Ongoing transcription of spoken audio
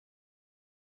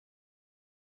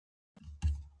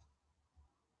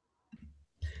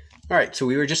All right. So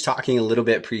we were just talking a little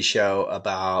bit pre-show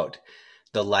about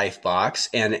the life box,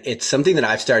 and it's something that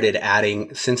I've started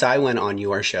adding since I went on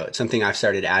your show. It's something I've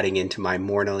started adding into my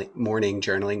morning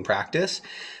journaling practice.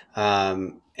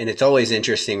 And it's always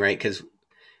interesting, right? Because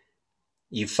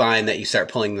you find that you start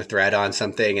pulling the thread on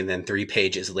something, and then 3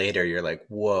 pages later, you're like,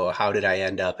 whoa, how did I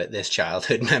end up at this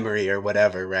childhood memory or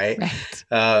whatever, right? Right.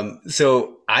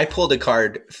 So I pulled a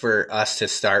card for us to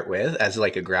start with as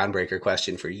like a groundbreaker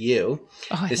question for you.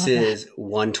 Oh, I This love that. is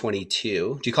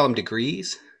 122. Do you call them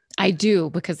degrees? I do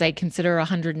because I consider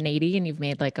 180 and you've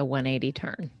made like a 180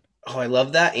 turn. Oh, I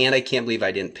love that. And I can't believe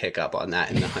I didn't pick up on that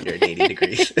in the 180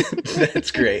 degrees. That's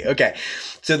great. Okay.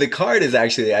 So the card is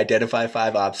actually identify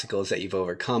 5 obstacles that you've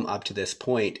overcome up to this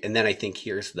point. And then I think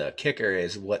here's the kicker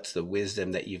is what's the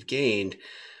wisdom that you've gained.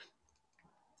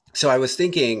 So I was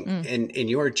thinking Mm. in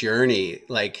your journey,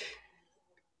 like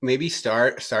maybe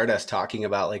start us talking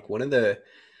about like one of the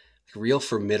real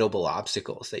formidable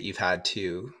obstacles that you've had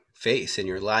to face in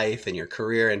your life and your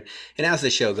career. And as the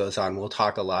show goes on, we'll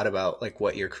talk a lot about like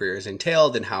what your career has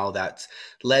entailed and how that's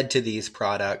led to these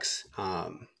products.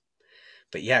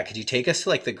 But yeah, could you take us to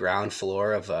like the ground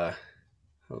floor of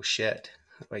oh shit,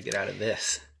 how do I get out of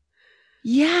this?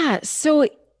 Yeah. So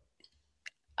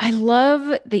I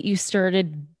love that you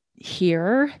started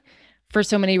here for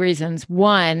so many reasons.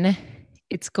 One,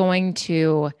 it's going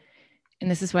to, and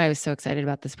this is why I was so excited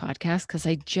about this podcast because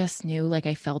I just knew, like,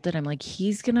 I felt it. I'm like,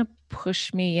 he's going to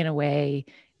push me in a way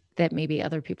that maybe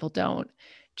other people don't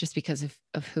just because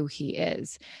of who he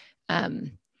is.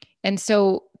 Um, and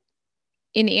so,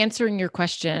 in answering your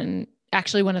question,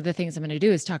 actually, one of the things I'm going to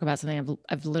do is talk about something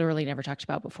I've literally never talked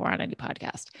about before on any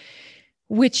podcast,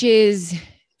 which is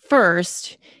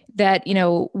first that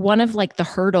one of like the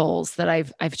hurdles that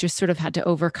I've just sort of had to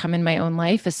overcome in my own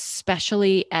life,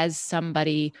 especially as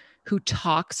somebody who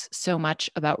talks so much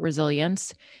about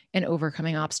resilience and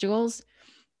overcoming obstacles,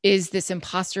 is this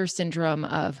imposter syndrome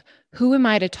of who am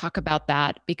I to talk about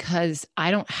that because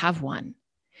I don't have one.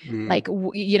 Mm, Like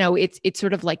it's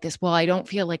sort of like this, well, I don't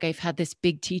feel like I've had this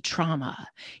big T trauma.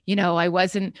 I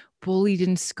wasn't bullied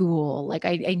in school. Like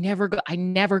I never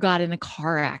got in a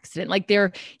car accident. Like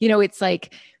it's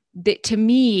like that to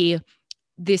me,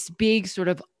 this big sort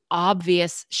of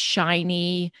obvious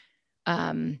shiny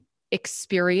um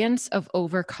experience of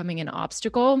overcoming an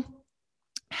obstacle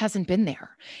hasn't been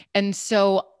there. And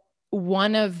so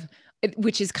one of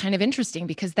which is kind of interesting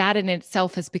because that in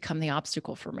itself has become the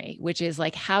obstacle for me, which is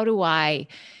like, how do I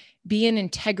be in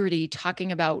integrity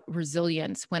talking about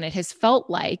resilience when it has felt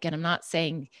like, and I'm not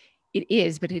saying it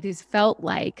is, but it has felt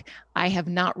like I have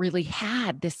not really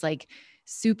had this like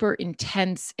super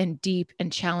intense and deep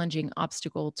and challenging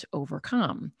obstacle to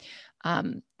overcome.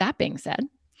 That being said,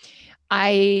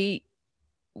 I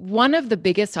one of the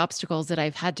biggest obstacles that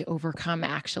I've had to overcome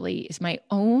actually is my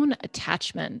own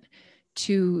attachment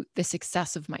to the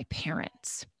success of my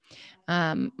parents.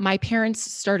 My parents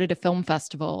started a film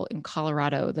festival in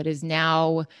Colorado that is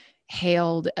now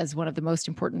hailed as one of the most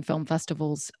important film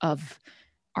festivals of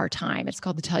our time. It's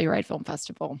called the Telluride Film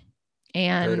Festival.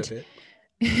 heard And of it.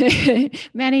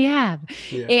 many have.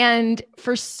 Yeah. And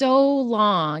for so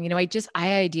long, I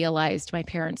idealized my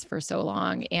parents for so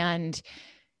long. And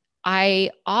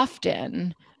I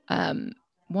often um,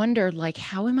 wondered, like,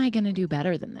 how am I going to do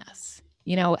better than this?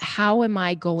 How am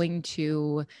I going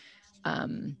to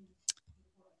um,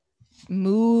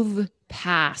 move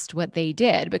past what they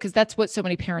did? Because that's what so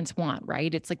many parents want,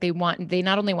 right? It's like they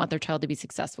not only want their child to be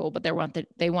successful, but they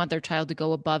want their child to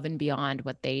go above and beyond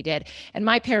what they did. And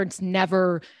my parents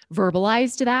never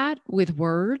verbalized that with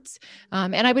words.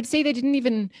 And I would say they didn't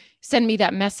even send me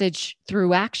that message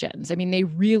through actions. I mean, they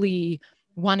really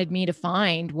wanted me to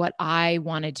find what I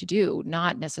wanted to do,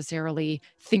 not necessarily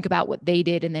think about what they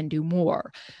did and then do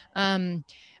more. Um,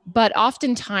 but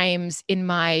oftentimes in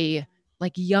my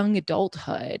like young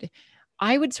adulthood,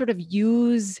 I would sort of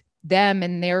use them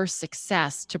and their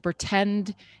success to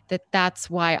pretend that that's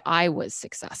why I was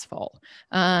successful.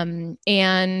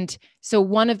 And so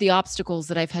one of the obstacles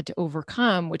that I've had to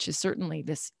overcome, which is certainly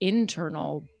this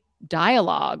internal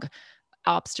dialogue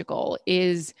obstacle,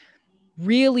 is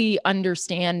really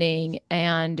understanding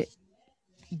and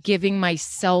giving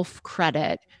myself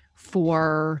credit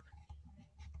for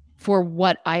for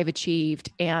what I've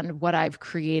achieved and what I've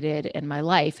created in my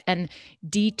life and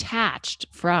detached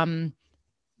from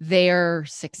their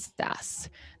success.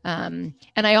 And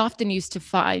I often used to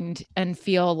find and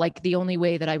feel like the only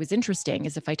way that I was interesting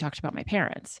is if I talked about my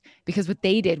parents, because what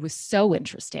they did was so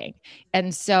interesting.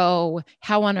 And so,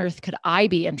 how on earth could I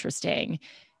be interesting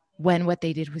when what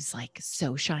they did was like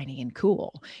so shiny and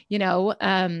cool?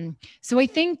 So I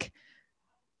think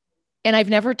And I've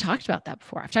never talked about that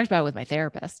before. I've talked about it with my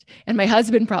therapist, and my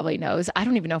husband probably knows. I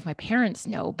don't even know if my parents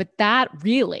know, but that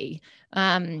really,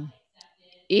 um,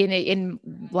 in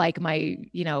like my,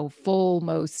 full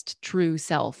most true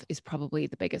self is probably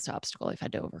the biggest obstacle I've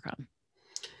had to overcome.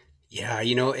 Yeah,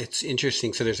 it's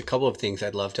interesting. So there's a couple of things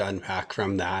I'd love to unpack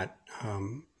from that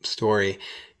story.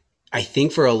 I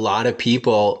think for a lot of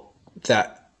people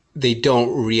that they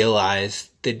don't realize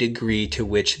the degree to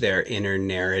which their inner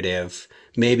narrative,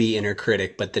 maybe inner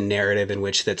critic, but the narrative in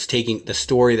which that's taking the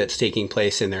story that's taking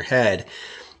place in their head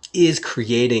is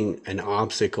creating an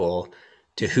obstacle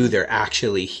to who Mhm. they're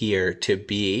actually here to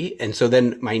be. And so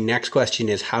then my next question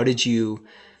is, how did you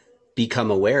become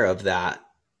aware of that?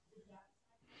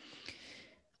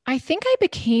 I think I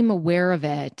became aware of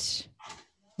it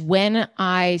when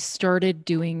I started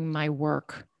doing my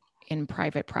work in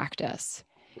private practice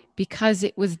because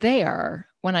it was there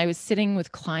when I was sitting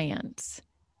with clients.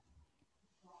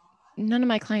 None of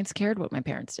my clients cared what my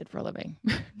parents did for a living.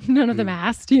 None of them Mm.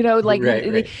 asked, like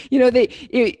Right, right.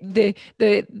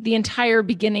 the entire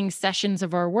beginning sessions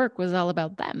of our work was all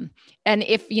about them. And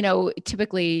if,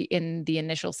 typically in the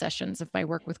initial sessions of my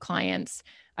work with clients,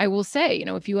 I will say,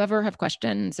 if you ever have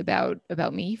questions about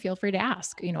me, feel free to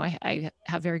ask. I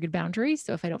have very good boundaries.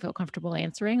 So if I don't feel comfortable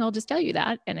answering, I'll just tell you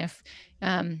that. And if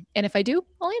I do,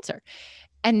 I'll answer.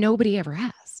 And nobody ever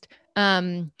asked.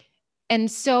 And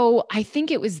so I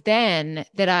think it was then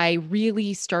that I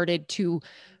really started to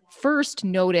first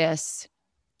notice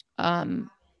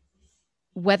um,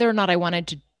 whether or not I wanted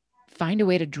to find a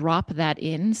way to drop that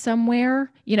in somewhere,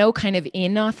 kind of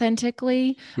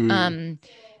inauthentically. Mm. Um,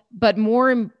 but more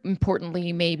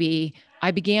importantly, maybe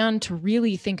I began to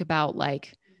really think about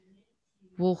like,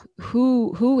 well,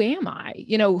 who am I?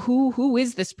 Who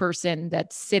is this person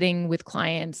that's sitting with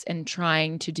clients and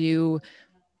trying to do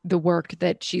the work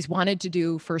that she's wanted to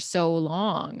do for so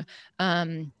long,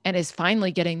 and is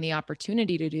finally getting the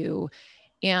opportunity to do.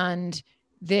 And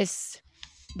this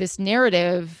this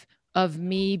narrative of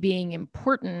me being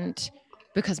important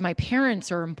because my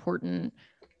parents are important,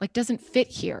 like, doesn't fit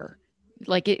here.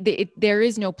 Like there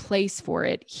is no place for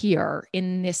it here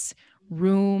in this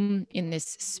room, in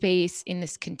this space, in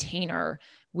this container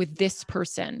with this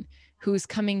person who's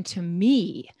coming to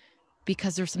me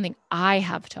because there's something I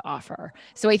have to offer.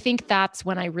 So I think that's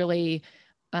when I really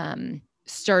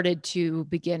started to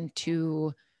begin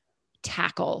to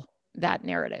tackle that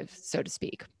narrative, so to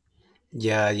speak.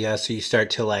 Yeah, yeah. So you start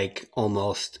to like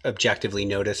almost objectively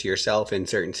notice yourself in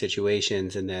certain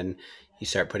situations, and then you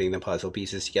start putting the puzzle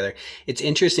pieces together. It's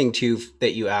interesting too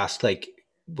that you asked, like,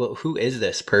 well, who is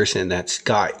this person that's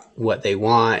got what they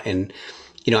want? And,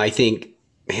 I think,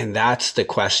 man, that's the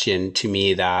question to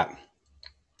me that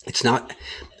it's not.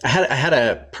 I had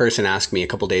a person ask me a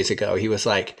couple days ago. He was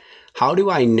like, how do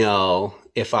I know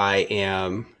if I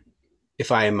am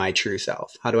my true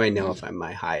self? How do I know if I'm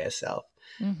my highest self?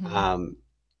 Mm-hmm. Um,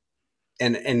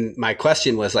 and my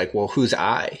question was like, well, who's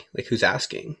I? Like, who's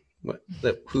asking? What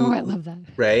the Oh, I who? love that.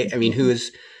 Right? I mean,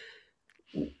 who's?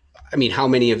 I mean, how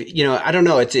many of I don't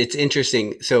know. It's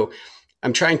interesting. So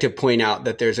I'm trying to point out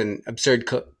that there's an absurd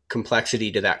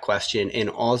complexity to that question, and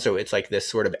also it's like this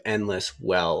sort of endless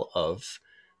well of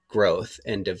growth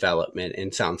and development.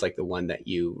 And sounds like the one that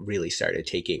you really started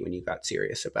taking when you got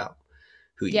serious about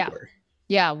who you Yeah. were.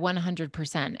 Yeah,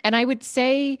 100%. And I would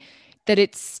say that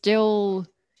it's still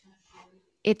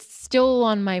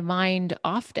on my mind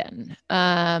often.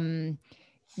 One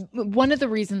of the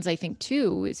reasons I think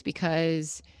too is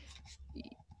because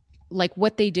like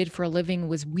what they did for a living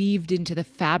was weaved into the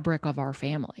fabric of our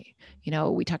family.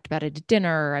 We talked about it at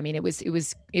dinner. I mean, it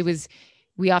was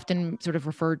we often sort of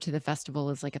referred to the festival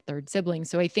as like a third sibling.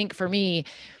 So I think for me,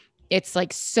 it's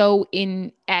like so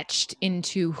in etched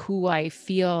into who I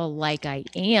feel like I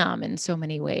am in so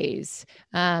many ways.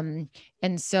 And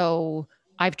so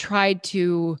I've tried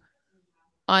to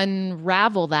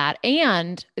unravel that.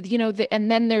 And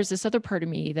then there's this other part of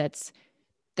me that's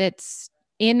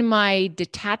in my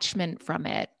detachment from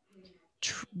it,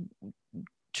 tr-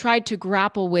 tried to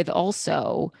grapple with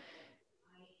also,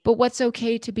 but what's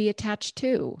okay to be attached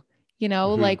to?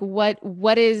 Mm-hmm. Like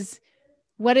what is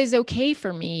okay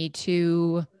for me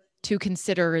to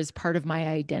consider as part of my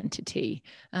identity.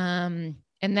 And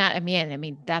that, I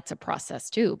mean that's a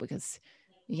process too, because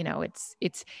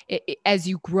as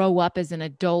you grow up as an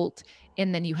adult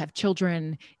and then you have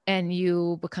children and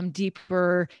you become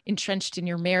deeper entrenched in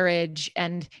your marriage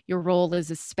and your role as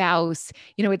a spouse,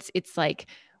 it's like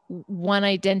one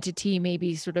identity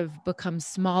maybe sort of becomes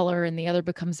smaller and the other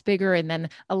becomes bigger, and then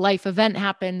a life event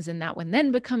happens and that one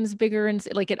then becomes bigger, and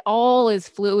like it all is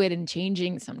fluid and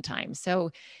changing sometimes.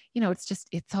 So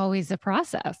it's always a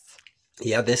process.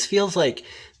 Yeah, this feels like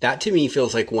that to me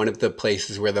feels like one of the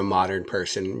places where the modern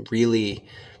person really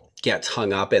gets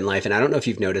hung up in life. And I don't know if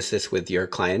you've noticed this with your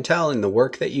clientele and the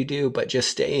work that you do, but just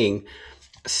staying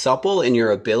supple in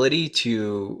your ability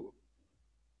to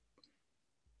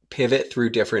pivot through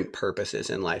different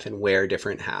purposes in life and wear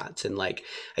different hats. And like,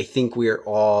 I think we're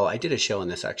all, I did a show on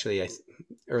this actually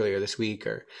earlier this week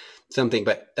or something,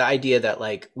 but the idea that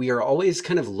like we are always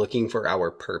kind of looking for our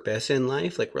purpose in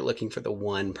life. Like we're looking for the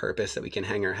one purpose that we can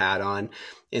hang our hat on.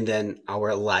 And then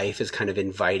our life is kind of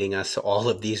inviting us to all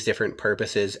of these different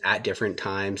purposes at different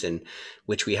times, and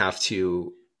which we have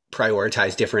to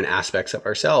prioritize different aspects of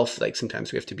ourselves. Like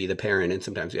sometimes we have to be the parent and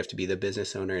sometimes we have to be the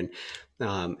business owner.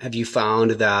 And have you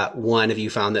found that one, have you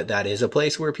found that that is a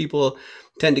place where people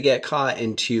tend to get caught?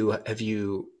 And two, have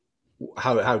you,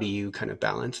 how do you kind of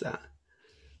balance that?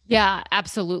 Yeah,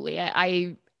 absolutely.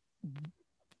 I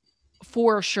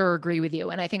for sure agree with you.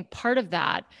 And I think part of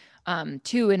that,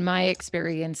 too, in my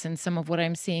experience and some of what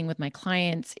I'm seeing with my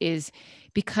clients is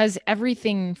because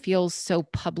everything feels so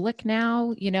public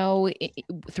now,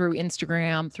 through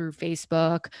Instagram, through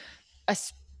Facebook,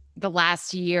 us the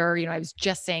last year, I was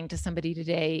just saying to somebody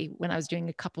today when I was doing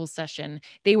a couples session,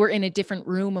 they were in a different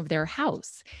room of their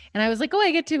house. And I was like, oh,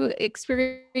 I get to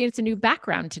experience a new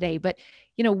background today. But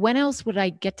when else would I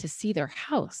get to see their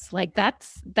house? Like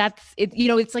that's it,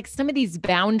 it's like some of these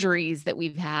boundaries that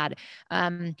we've had,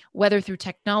 whether through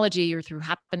technology or through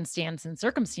happenstance and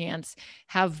circumstance,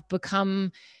 have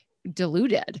become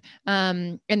diluted.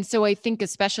 And so I think,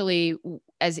 especially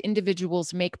as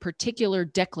individuals make particular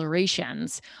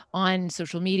declarations on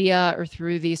social media or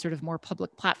through these sort of more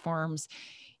public platforms,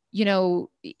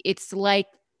 it's like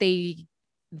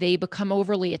they become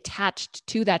overly attached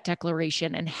to that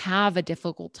declaration and have a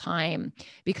difficult time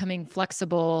becoming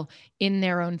flexible in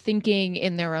their own thinking,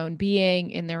 in their own being,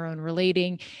 in their own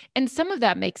relating. And some of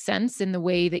that makes sense in the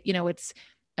way that, it's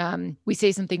we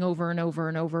say something over and over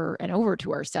and over and over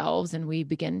to ourselves, and we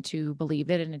begin to believe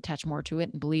it and attach more to it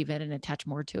and believe it and attach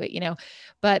more to it,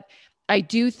 But I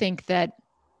do think that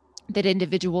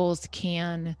individuals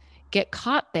can get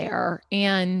caught there.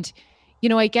 And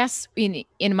I guess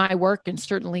in my work and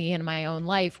certainly in my own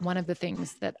life, one of the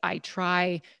things that I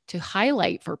try to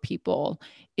highlight for people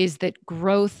is that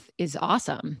growth is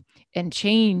awesome and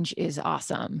change is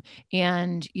awesome.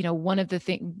 And one of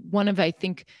I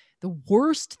think the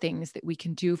worst things that we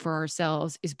can do for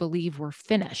ourselves is believe we're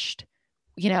finished,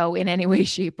 in any way,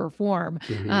 shape, or form.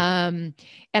 Mm-hmm.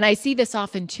 And I see this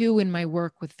often too in my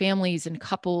work with families and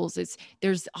couples. Is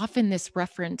there's often this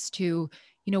reference to,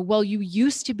 well, you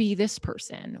used to be this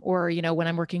person, or when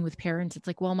I'm working with parents, it's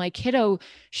like, well, my kiddo,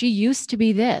 she used to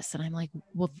be this, and I'm like,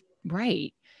 well,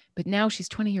 right, but now she's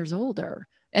 20 years older.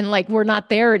 And like we're not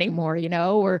there anymore,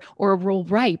 or we're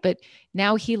right, but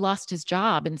now he lost his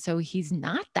job, and so he's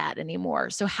not that anymore.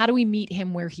 So how do we meet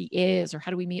him where he is, or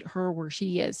how do we meet her where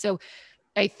she is? So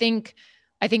I think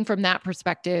I think from that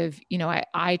perspective,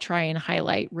 I try and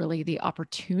highlight really the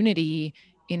opportunity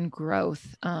in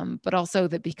growth, but also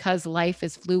that because life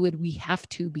is fluid, we have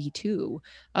to be too.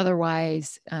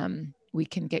 Otherwise, we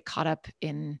can get caught up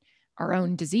in our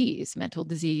own disease, mental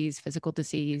disease, physical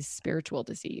disease, spiritual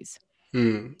disease.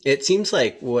 Hmm. It seems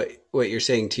like what you're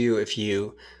saying too, if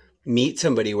you meet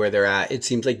somebody where they're at, it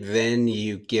seems like then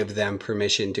you give them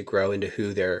permission to grow into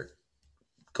who they're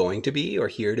going to be or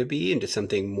here to be, into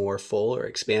something more full or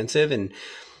expansive. And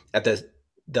at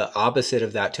the opposite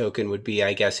of that token would be,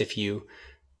 I guess, if you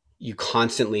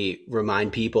constantly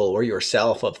remind people or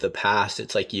yourself of the past,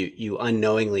 it's like you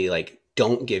unknowingly like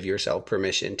don't give yourself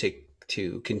permission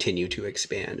to continue to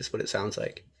expand, is what it sounds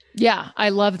like. Yeah, I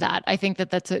love that. I think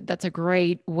that that's a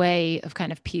great way of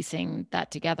kind of piecing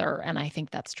that together, and I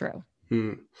think that's true.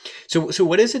 Hmm. So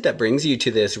what is it that brings you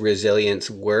to this resilience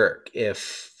work?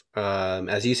 If,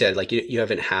 as you said, like you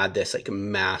haven't had this like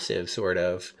massive sort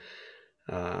of,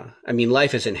 I mean,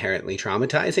 life is inherently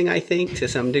traumatizing, I think, to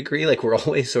some degree. Like we're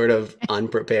always sort of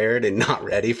unprepared and not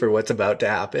ready for what's about to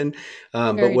happen.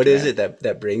 But Very what is true. it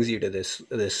that brings you to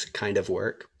this kind of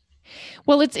work?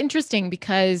 Well, it's interesting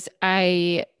because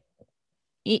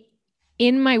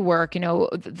in my work,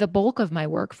 the bulk of my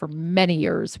work for many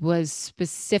years was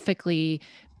specifically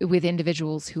with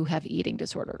individuals who have eating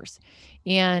disorders,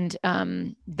 and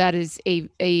that is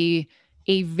a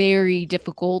very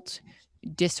difficult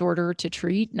disorder to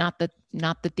treat. Not that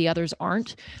the others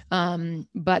aren't,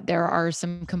 but there are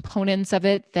some components of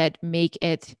it that make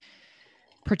it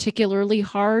particularly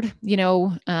hard.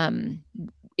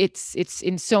 It's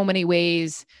in so many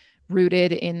ways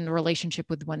rooted in the relationship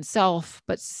with oneself,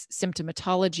 but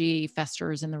symptomatology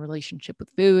festers in the relationship with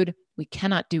food, We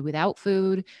cannot do without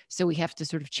food. So we have to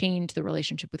sort of change the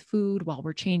relationship with food while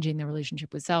we're changing the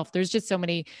relationship with self. There's just so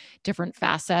many different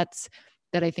facets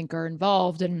that I think are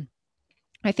involved. And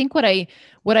I think what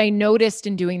I noticed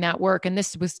in doing that work, and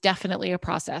this was definitely a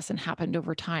process and happened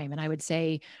over time, and I would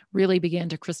say really began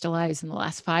to crystallize in the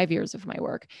last 5 years of my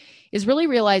work, is really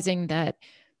realizing that,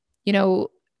 you know,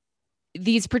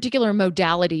 these particular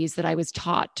modalities that I was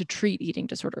taught to treat eating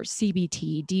disorders,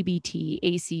 CBT, DBT,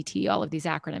 ACT, all of these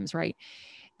acronyms, right?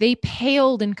 They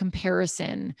paled in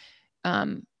comparison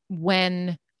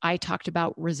when I talked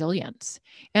about resilience.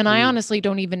 And I Mm, honestly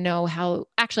don't even know how,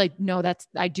 actually, no,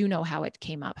 I do know how it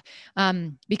came up,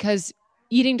 because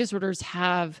eating disorders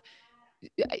have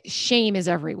shame is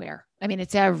everywhere. I mean,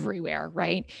 it's everywhere,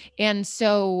 right? And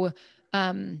so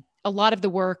a lot of the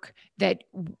work that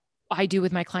I do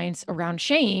with my clients around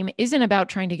shame isn't about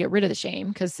trying to get rid of the shame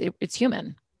because it's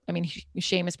human. I mean,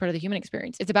 shame is part of the human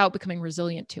experience. It's about becoming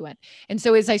resilient to it. And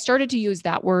so as I started to use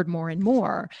that word more and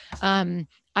more,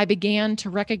 I began to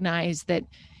recognize that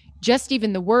just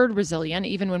even the word resilient,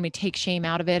 even when we take shame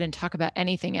out of it and talk about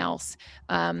anything else,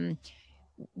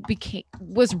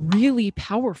 was really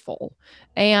powerful.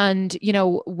 And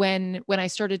when I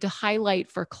started to highlight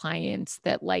for clients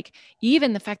that, like,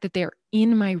 even the fact that they're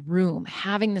in my room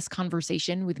having this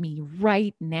conversation with me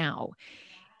right now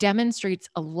demonstrates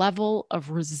a level of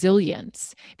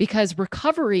resilience, because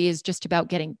recovery is just about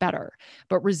getting better,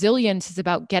 but resilience is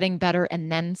about getting better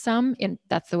and then some. And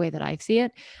that's the way that I see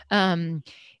it. And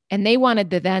they wanted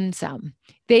the then some.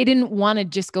 They didn't want to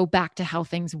just go back to how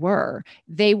things were.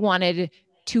 They wanted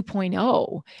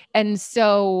 2.0. And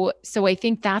so I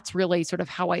think that's really sort of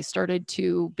how I started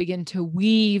to begin to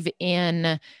weave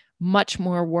in much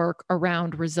more work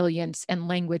around resilience and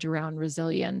language around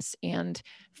resilience, and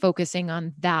focusing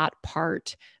on that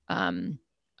part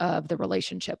of the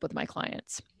relationship with my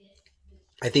clients.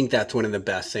 I think that's one of the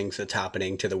best things that's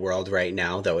happening to the world right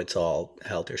now, though it's all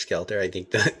helter skelter. I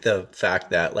think the fact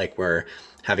that like we're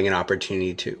having an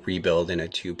opportunity to rebuild in a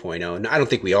 2.0, and I don't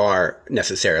think we are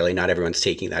necessarily. Not everyone's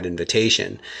taking that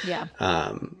invitation, Yeah.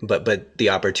 but the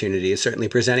opportunity is certainly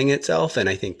presenting itself, and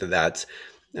I think that that's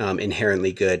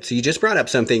inherently good. So you just brought up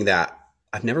something that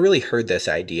I've never really heard this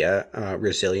idea,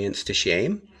 resilience to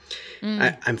shame.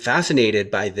 Mm, I'm fascinated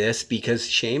by this because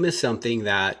shame is something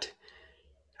that,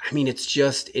 I mean,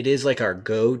 it is like our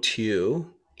go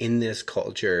to in this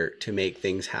culture to make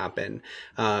things happen.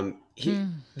 mm,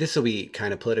 This will be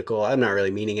kind of political. I'm not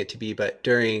really meaning it to be, but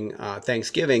during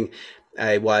Thanksgiving,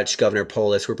 I watched Governor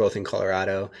Polis, we're both in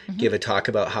Colorado, mhm, give a talk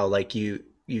about how like you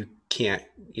can't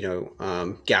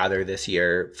gather this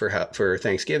year for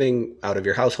Thanksgiving out of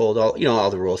your household, all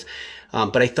the rules.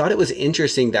 But I thought it was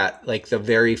interesting that like the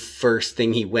very first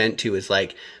thing he went to is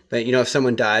like, but if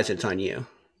someone dies, it's on you.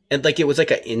 And like it was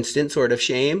like an instant sort of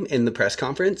shame in the press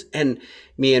conference. And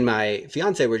me and my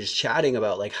fiance were just chatting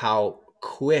about like how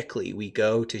quickly we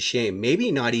go to shame.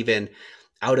 Maybe not even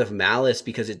out of malice,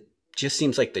 because it just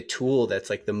seems like the tool that's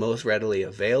like the most readily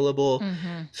available.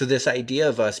 mhm. So this idea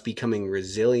of us becoming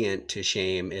resilient to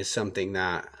shame is something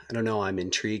that, I don't know, I'm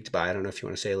intrigued by. I don't know if you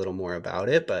want to say a little more about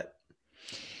it, but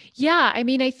Yeah, I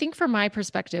mean, I think from my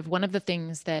perspective, one of the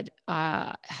things that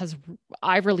has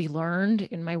I've really learned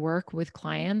in my work with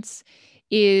clients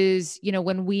is,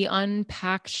 when we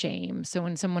unpack shame. So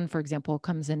when someone, for example,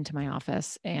 comes into my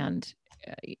office uh,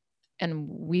 and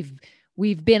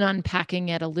we've been unpacking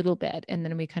it a little bit, and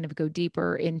then we kind of go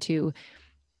deeper into,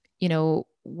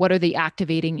 what are the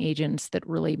activating agents that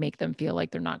really make them feel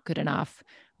like they're not good enough?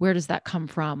 Where does that come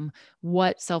from?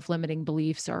 What self-limiting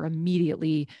beliefs are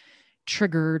immediately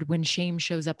triggered when shame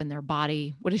shows up in their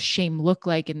body? What does shame look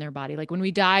like in their body? Like when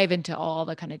we dive into all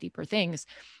the kind of deeper things,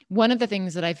 one of the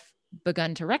things that I've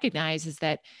begun to recognize is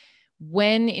that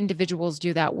when individuals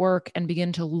do that work and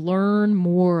begin to learn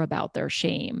more about their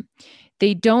shame,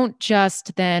 they don't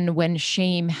just then, when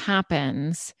shame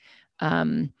happens,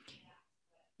 um,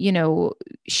 you know,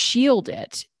 shield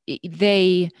it.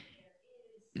 They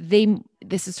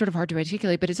this is sort of hard to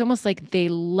articulate, but it's almost like they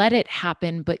let it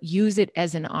happen but use it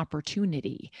as an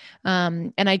opportunity.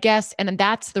 And I guess, and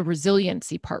that's the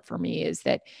resiliency part for me, is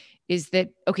that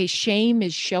okay, shame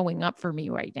is showing up for me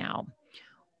right now.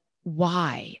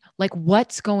 Why? Like,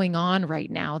 what's going on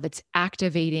right now that's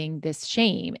activating this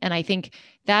shame? And I think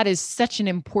that is such an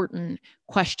important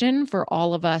question for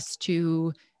all of us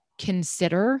to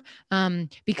consider,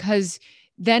 because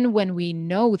then when we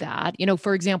know that,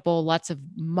 for example, lots of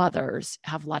mothers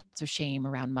have lots of shame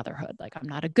around motherhood. Like, I'm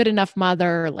not a good enough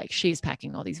mother. Like, she's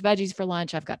packing all these veggies for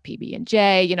lunch. I've got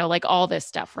PB&J, like all this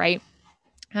stuff, right?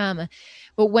 Um,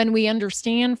 but when we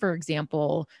understand, for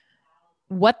example,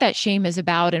 what that shame is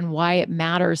about and why it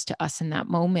matters to us in that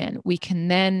moment, we can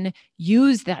then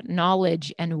use that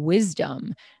knowledge and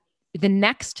wisdom the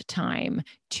next time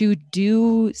to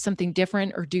do something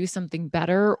different or do something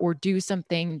better or do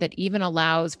something that even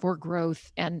allows for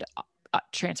growth and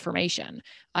transformation,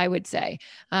 I would say.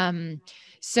 Um,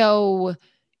 so,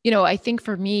 I think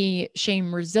for me,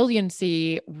 shame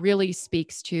resiliency really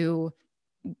speaks to,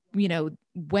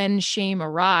 when shame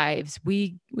arrives,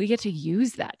 we get to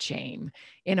use that shame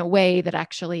in a way that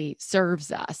actually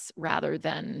serves us rather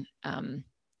than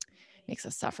makes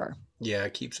us suffer. Yeah,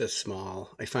 it keeps us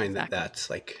small. I find that Exactly. that's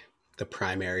like the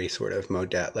primary sort of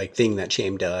like thing that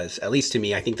shame does. At least to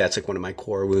me, I think that's like one of my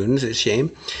core wounds is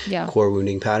shame, Yeah. core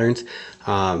wounding patterns,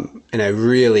 and it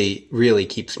really, really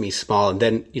keeps me small. And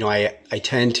then I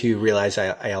tend to realize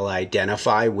I'll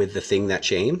identify with the thing that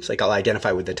shames. Like I'll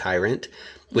identify with the tyrant,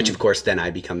 which Mm, of course then I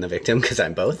become the victim because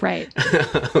I'm both. right.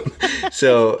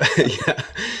 So yeah,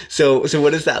 so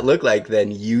what does that look like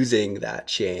then using that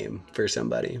shame for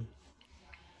somebody?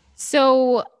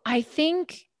 So I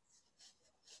think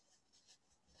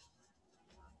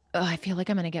I feel like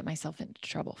I'm going to get myself into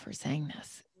trouble for saying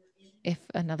this if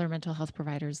another mental health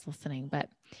provider is listening, but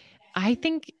I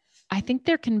think I think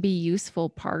there can be useful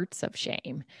parts of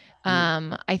shame.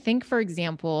 I think, for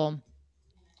example,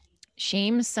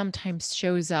 shame sometimes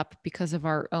shows up because of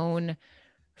our own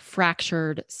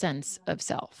fractured sense of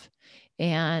self.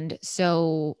 And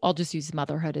so I'll just use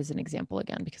motherhood as an example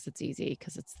again because it's easy,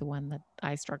 because it's the one that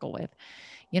I struggle with.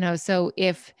 So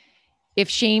if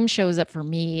shame shows up for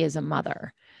me as a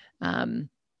mother, and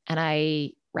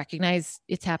I recognize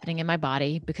it's happening in my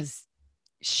body, because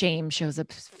shame shows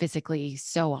up physically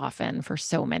so often for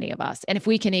so many of us. And if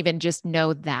we can even just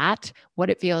know that, what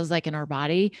it feels like in our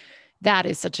body, that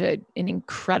is such an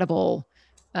incredible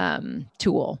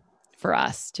tool for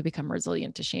us to become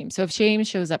resilient to shame. So if shame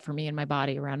shows up for me in my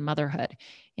body around motherhood,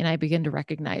 and I begin to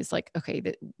recognize, like, okay,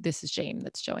 this is shame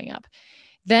that's showing up,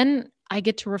 then I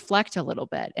get to reflect a little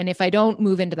bit. And if I don't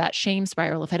move into that shame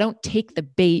spiral, if I don't take the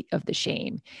bait of the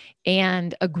shame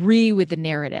and agree with the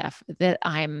narrative that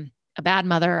I'm a bad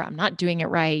mother, I'm not doing it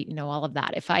right, all of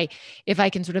that. If I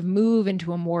can sort of move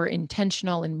into a more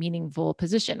intentional and meaningful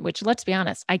position, which, let's be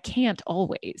honest, I can't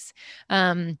always.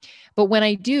 But when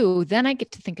I do, then I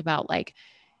get to think about, like,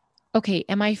 okay,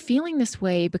 am I feeling this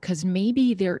way because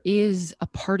maybe there is a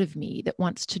part of me that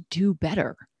wants to do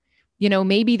better?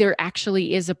 Maybe there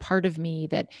actually is a part of me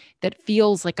that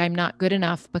feels like I'm not good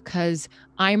enough because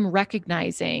I'm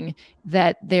recognizing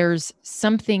that there's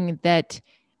something that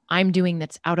I'm doing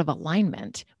that's out of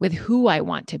alignment with who I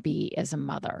want to be as a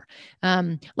mother.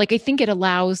 Like, I think it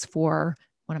allows for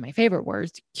one of my favorite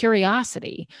words,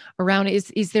 curiosity around,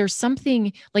 is there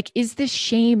something, like, is this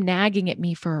shame nagging at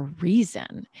me for a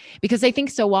reason? Because I think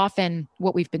so often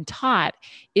what we've been taught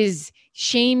is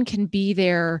shame can be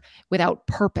there without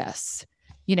purpose.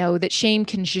 That shame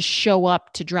can just show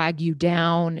up to drag you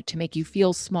down, to make you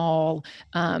feel small,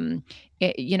 um,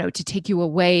 to take you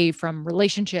away from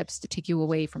relationships, to take you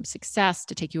away from success,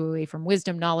 to take you away from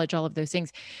wisdom, knowledge, all of those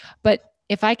things. But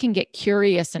if I can get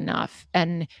curious enough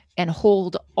and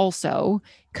hold also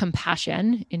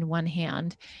compassion in one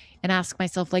hand and ask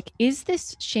myself, like, is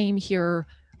this shame here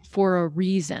for a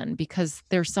reason? Because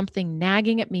there's something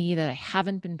nagging at me that I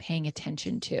haven't been paying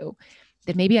attention to,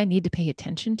 that maybe I need to pay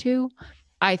attention to.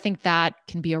 I think that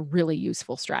can be a really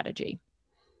useful strategy.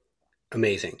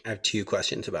 Amazing. I have two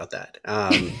questions about that.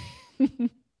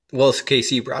 Well, okay,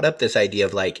 so you brought up this idea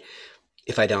of like,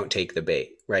 if I don't take the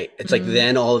bait, right? It's like Mm,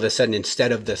 then all of a sudden,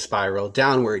 instead of the spiral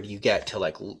downward, you get to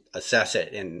like assess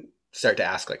it and start to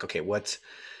ask, like, okay, what's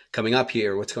coming up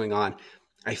here? What's going on?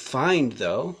 I find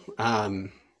though,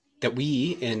 that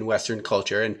we in Western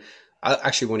culture, and I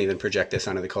actually won't even project this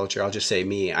onto the culture, I'll just say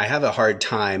me, I have a hard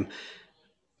time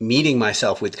meeting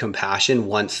myself with compassion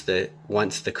once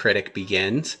the critic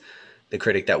begins, the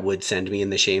critic that would send me in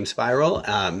the shame spiral.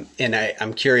 And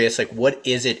I'm curious, like, what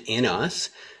is it in us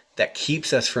that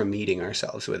keeps us from meeting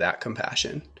ourselves with that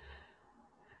compassion?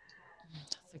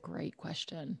 that's a great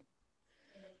question.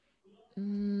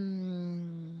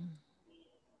 Mm,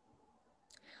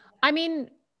 I mean,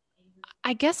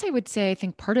 I guess I would say I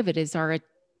think part of it is our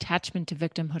attachment to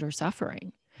victimhood or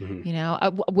suffering.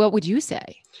 Mm-hmm. What would you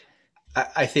say?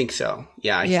 I think so.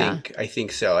 Yeah, I Yeah. think I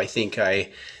think so. I think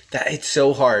I that it's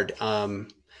so hard.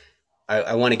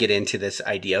 I want to get into this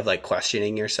idea of like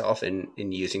questioning yourself and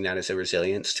using that as a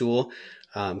resilience tool,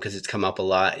 because it's come up a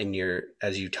lot in your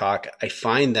as you talk. I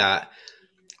find that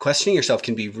questioning yourself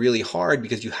can be really hard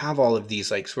because you have all of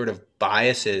these like sort of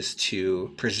biases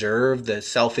to preserve the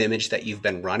self image that you've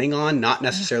been running on, not Oh,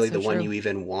 necessarily so the one true. you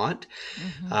even want.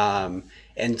 Hmm.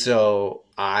 And so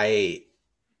I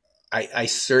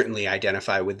certainly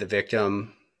identify with the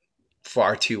victim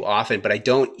far too often, but I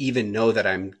don't even know that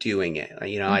I'm doing it.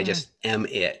 You know, I Mm-hmm. just am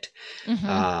it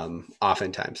Mm-hmm.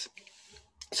 oftentimes.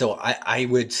 So I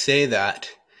would say that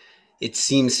it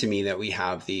seems to me that we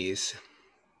have these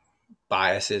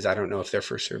biases. I don't know if they're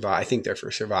for survival. I think they're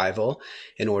for survival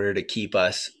in order to keep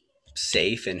us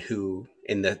safe and who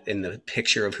in the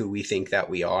picture of who we think that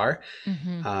we are.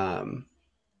 Mm-hmm. Um,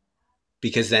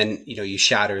 because then you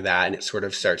shatter that and it sort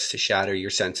of starts to shatter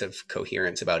your sense of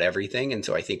coherence about everything. And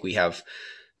so I think we have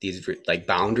these like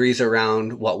boundaries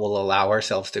around what will allow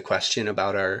ourselves to question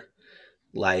about our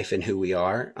life and who we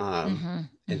are. Mm-hmm.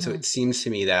 And so Mm-hmm. it seems to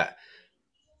me that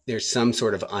there's some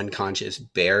sort of unconscious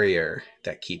barrier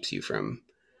that keeps you from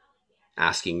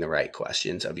asking the right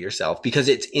questions of yourself, because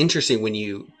it's interesting when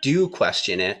you do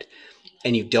question it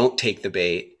and you don't take the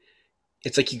bait.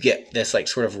 It's like you get this like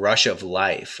sort of rush of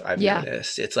life. I've Yeah.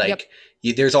 noticed it's Yep. like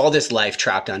there's all this life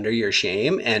trapped under your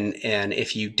shame, and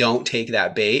if you don't take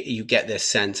that bait, you get this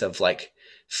sense of like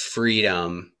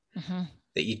freedom Mm-hmm.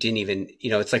 that you didn't even,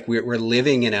 it's like we're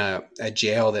living in a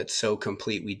jail that's so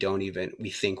complete we don't even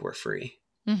we think we're free.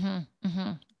 Mm-hmm.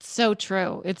 Mm-hmm. So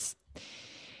true. It's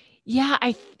yeah,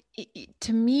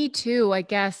 to me too, I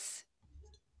guess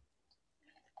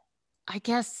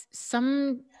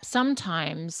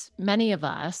sometimes many of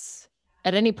us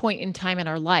at any point in time in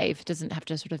our life, doesn't have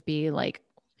to sort of be like,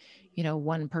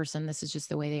 one person, this is just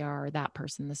the way they are, or that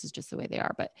person, this is just the way they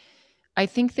are. But I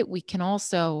think that we can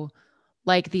also,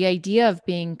 like, the idea of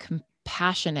being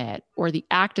compassionate, or the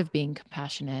act of being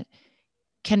compassionate,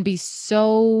 can be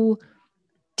so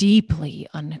deeply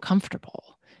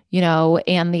uncomfortable,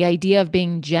 and the idea of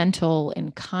being gentle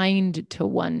and kind to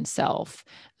oneself,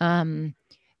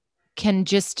 can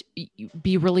just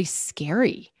be really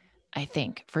scary, I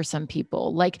think, for some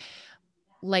people. Like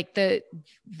the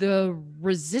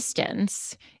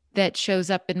resistance that shows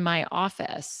up in my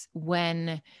office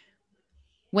when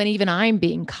even I'm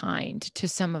being kind to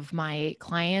some of my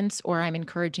clients, or I'm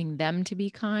encouraging them to be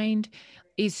kind,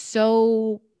 is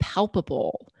so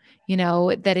palpable,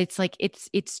 that it's like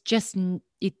it's just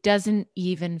it doesn't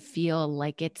even feel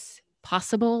like it's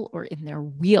possible or in their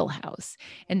wheelhouse.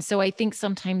 And so I think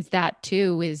sometimes that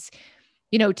too is,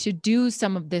 to do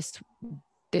some of this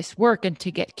work and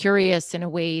to get curious in a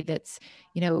way that's,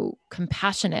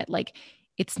 compassionate. Like,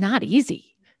 it's not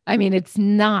easy. I mean, it's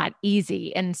not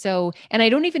easy. And so, and I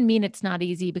don't even mean it's not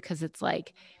easy because it's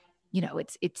like,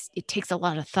 it takes a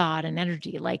lot of thought and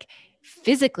energy. Like,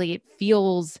 physically, it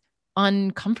feels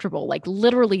uncomfortable. Like,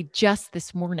 literally just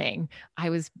this morning, I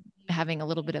was having a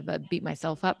little bit of a beat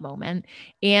myself up moment.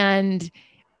 And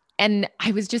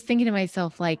I was just thinking to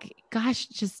myself, like, gosh,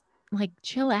 just like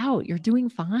chill out. You're doing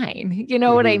fine. You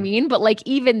know what I Mm-hmm. mean? But like,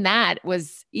 even that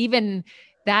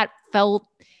felt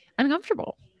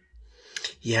uncomfortable.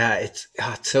 Yeah, it's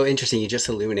so interesting. You just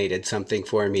illuminated something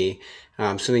for me.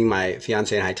 Something my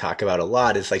fiance and I talk about a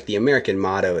lot is like the American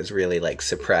motto is really like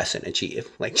suppress and achieve,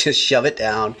 like just shove it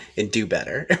down and do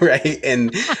better, right?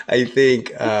 And I think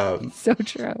So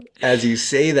true. as you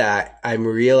say that, I'm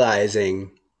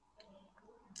realizing,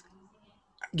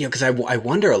 because I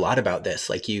wonder a lot about this.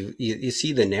 Like you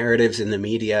see the narratives in the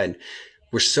media, and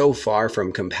we're so far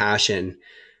from compassion.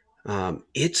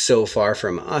 It's so far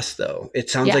from us, though. It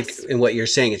sounds like Yes, in what you're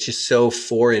saying, it's just so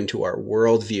foreign to our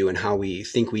worldview and how we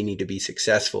think we need to be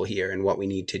successful here and what we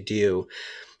need to do,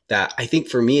 that I think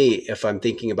for me, if I'm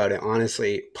thinking about it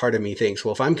honestly, part of me thinks,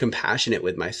 well, if I'm compassionate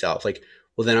with myself, like,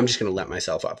 well, then I'm just going to let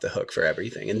myself off the hook for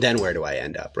everything. And then where do I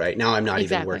end up? Right now, I'm not even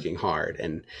exactly. working hard.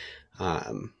 And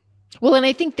um, Well, and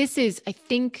I think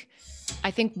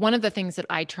I think one of the things that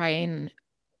I try and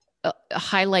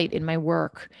highlight in my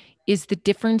work is the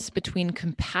difference between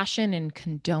compassion and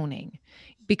condoning,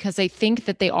 because I think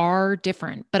that they are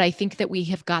different, but I think that we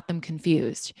have got them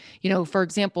confused. For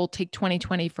example, take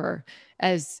 2020 for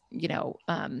as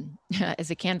as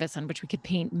a canvas on which we could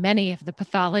paint many of the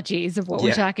pathologies of what we're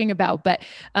yeah. talking about. But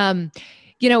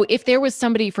if there was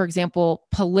somebody, for example,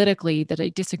 politically that I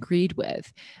disagreed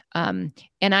with, and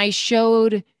I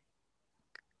showed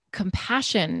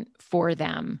compassion for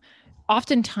them,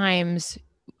 oftentimes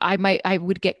I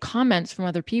would get comments from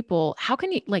other people, how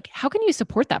can you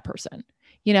support that person?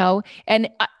 And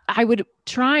I would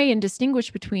try and distinguish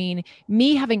between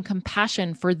me having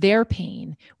compassion for their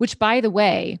pain, which, by the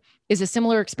way, is a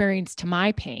similar experience to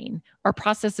my pain. Our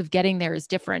process of getting there is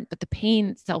different, but the pain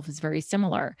itself is very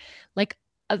similar. Like,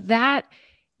 that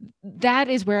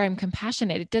is where I'm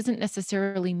compassionate. It doesn't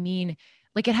necessarily mean,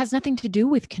 like, it has nothing to do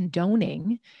with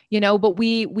condoning, but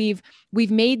we've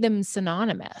made them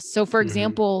synonymous. So, for Mm-hmm.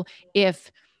 example,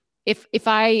 if if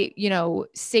I,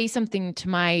 say something to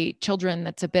my children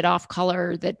that's a bit off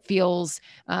color, that feels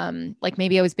like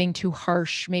maybe I was being too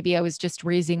harsh, maybe I was just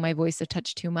raising my voice a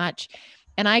touch too much,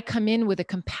 and I come in with a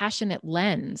compassionate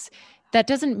lens, that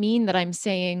doesn't mean that I'm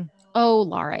saying, "Oh,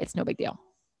 Lara, it's no big deal,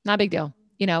 not a big deal."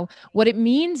 What it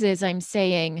means is I'm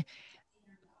saying,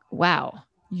 "Wow,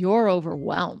 you're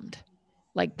overwhelmed.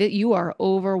 Like that, you are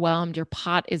overwhelmed. Your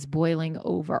pot is boiling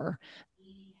over,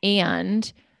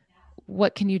 and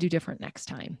what can you do different next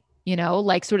time?"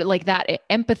 Like sort of like that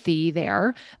empathy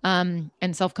there, and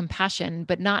self-compassion,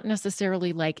 but not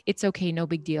necessarily like it's okay, no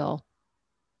big deal,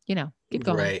 keep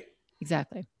going. Right.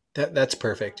 Exactly. That's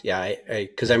perfect. Yeah,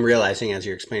 because I'm realizing as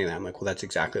you're explaining that, I'm like, well, that's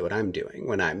exactly what I'm doing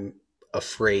when I'm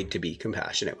afraid to be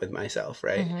compassionate with myself,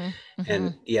 right? Mm-hmm. Mm-hmm.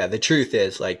 And yeah, the truth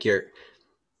is, like,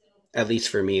 at least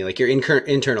for me, like your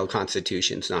internal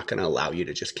constitution's not going to allow you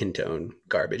to just condone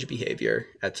garbage behavior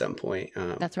at some point.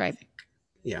 That's I right. think,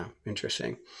 yeah,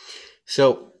 interesting.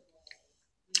 So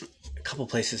a couple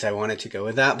places I wanted to go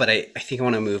with that, but I think I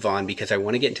want to move on because I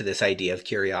want to get into this idea of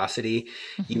curiosity.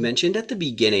 You Mm-hmm. mentioned at the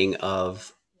beginning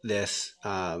of this,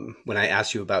 when I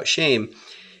asked you about shame,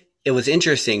 it was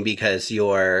interesting because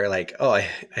you're like, oh, I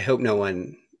hope no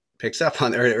one picks up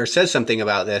on or says something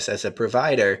about this as a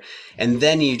provider. And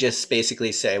then you just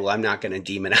basically say, well, I'm not going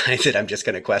to demonize it. I'm just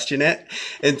going to question it.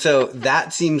 And so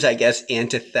that seems, I guess,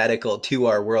 antithetical to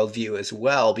our worldview as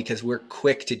well, because we're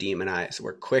quick to demonize.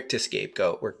 We're quick to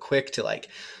scapegoat. We're quick to like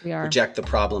We are. project the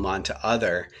problem onto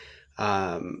other.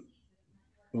 Um,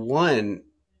 one,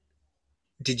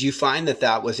 did you find that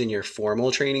that was in your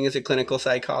formal training as a clinical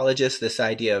psychologist, this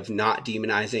idea of not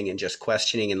demonizing and just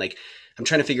questioning? And like, I'm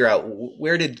trying to figure out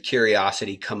where did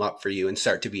curiosity come up for you and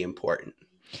start to be important?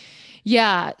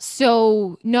 Yeah.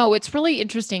 So, no, it's really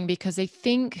interesting because I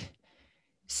think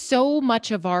so much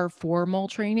of our formal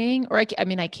training, or I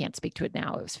mean, I can't speak to it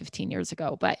now, it was 15 years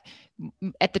ago, but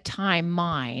at the time,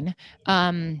 mine,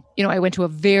 I went to a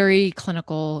very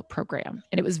clinical program,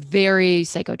 and it was very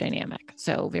psychodynamic,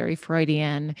 so very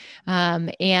Freudian.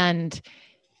 And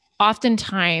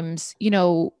oftentimes,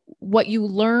 what you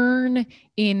learn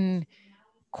in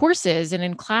courses and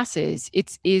in classes,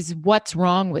 is what's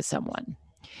wrong with someone.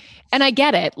 And I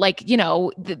get it. Like,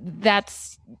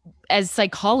 that's, as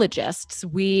psychologists,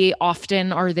 we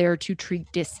often are there to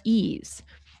treat dis-ease.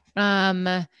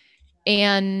 Um,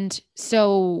 and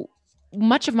so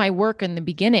much of my work in the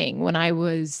beginning, when I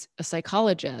was a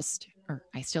psychologist, or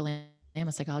I still am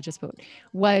a psychologist, but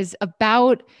was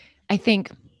about, I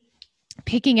think,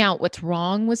 picking out what's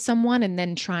wrong with someone and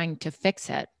then trying to fix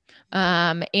it.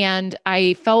 And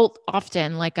I felt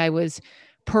often like I was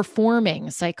performing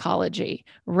psychology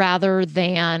rather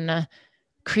than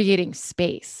creating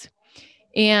space.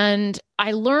 And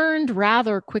I learned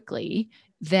rather quickly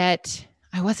that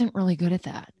I wasn't really good at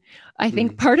that. I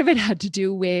think Mm, part of it had to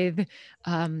do with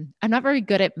I'm not very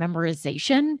good at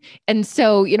memorization. And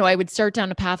so, I would start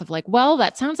down a path of like, well,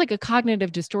 that sounds like a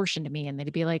cognitive distortion to me. And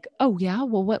they'd be like, oh, yeah,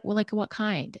 well, what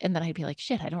kind? And then I'd be like,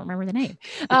 shit, I don't remember the name.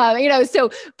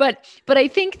 But I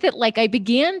think that like I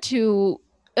began to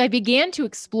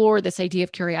explore this idea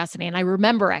of curiosity. And I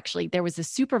remember actually there was a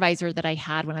supervisor that I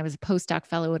had when I was a postdoc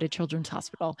fellow at a children's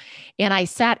hospital. And I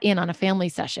sat in on a family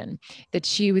session that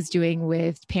she was doing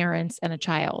with parents and a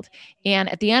child. And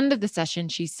at the end of the session,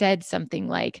 she said something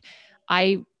like,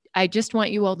 I I just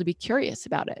want you all to be curious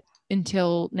about it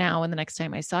until now and the next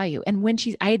time I saw you. And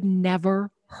I had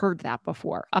never heard that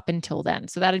before up until then.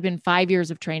 So that had been 5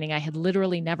 years of training. I had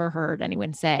literally never heard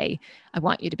anyone say, I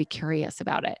want you to be curious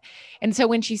about it. And so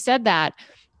when she said that,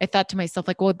 I thought to myself,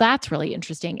 like, well, that's really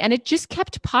interesting. And it just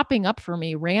kept popping up for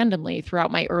me randomly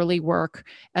throughout my early work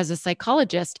as a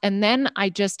psychologist. And then I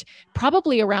just,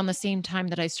 probably around the same time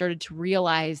that I started to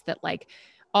realize that, like,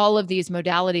 all of these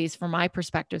modalities, from my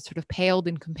perspective, sort of paled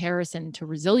in comparison to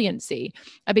resiliency,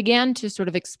 I began to sort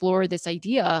of explore this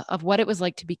idea of what it was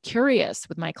like to be curious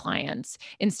with my clients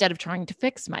instead of trying to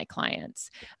fix my clients.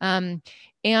 Um,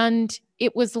 and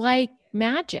it was like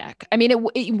magic. I mean,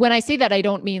 when I say that, I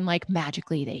don't mean like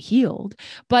magically they healed,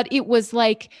 but it was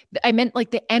like, I meant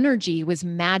like the energy was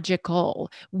magical.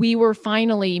 We were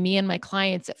finally, me and my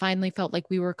clients, it finally felt like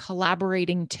we were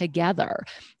collaborating together.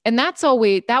 And that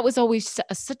was always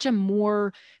such a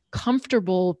more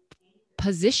comfortable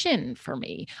position for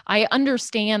me. I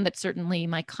understand that certainly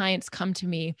my clients come to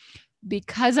me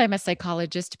because I'm a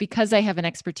psychologist, because I have an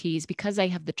expertise, because I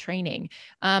have the training.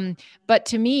 But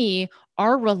to me,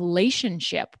 our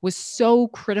relationship was so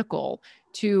critical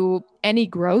to any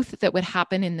growth that would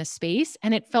happen in the space.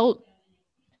 And it felt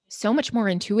so much more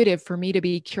intuitive for me to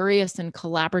be curious and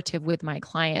collaborative with my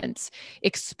clients,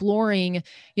 exploring,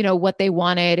 what they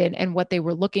wanted and what they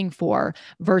were looking for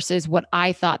versus what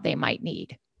I thought they might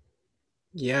need.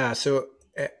 Yeah. So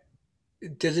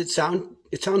does it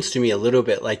sounds to me a little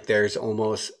bit like there's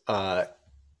almost,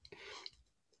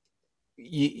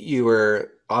 you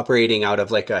were operating out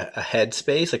of like a head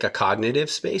space, like a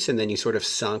cognitive space, and then you sort of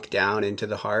sunk down into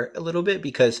the heart a little bit.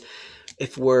 Because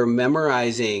if we're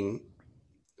memorizing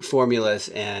formulas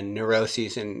and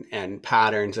neuroses and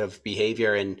patterns of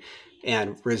behavior and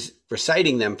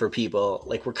reciting them for people,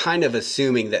 like we're kind of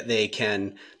assuming that they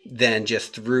can then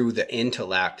just through the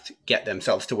intellect get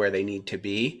themselves to where they need to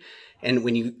be. And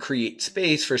when you create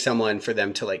space for someone for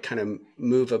them to like kind of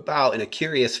move about in a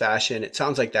curious fashion, it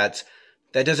sounds like that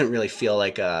doesn't really feel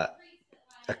like a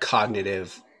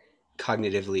cognitively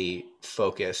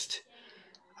focused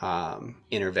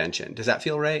intervention. Does that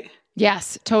feel right?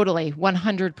 Yes, totally.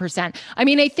 100%. I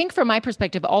mean, I think from my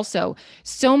perspective also,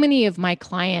 so many of my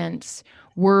clients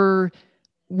were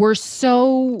were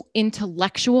so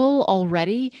intellectual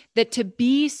already that to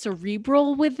be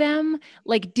cerebral with them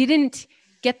like didn't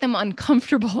get them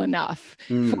uncomfortable enough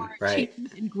for change Right.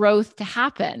 and growth to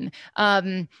happen. I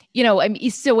mean,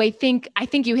 so I think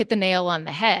you hit the nail on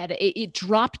the head. It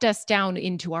dropped us down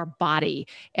into our body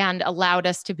and allowed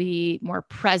us to be more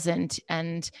present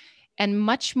and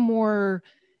much more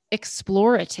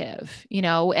explorative,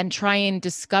 and try and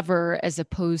discover as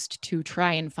opposed to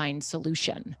try and find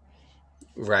solution.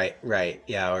 Right, right.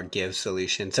 Yeah, or give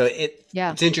solution. So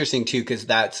Yeah, it's interesting too because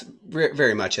that's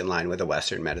very much in line with the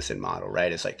Western medicine model,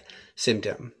 right? It's like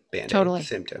symptom band-aid, totally.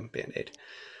 symptom band-aid.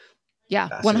 Yeah,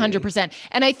 Fascinating. 100%.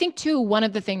 And I think too, one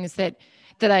of the things that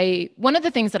I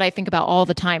think about all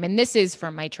the time, and this is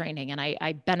from my training, and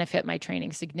I benefit my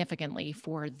training significantly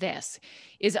for this,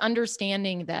 is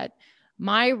understanding that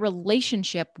my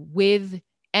relationship with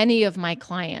any of my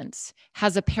clients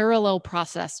has a parallel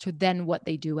process to then what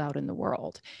they do out in the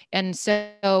world. And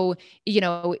so,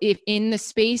 if in the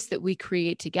space that we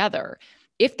create together,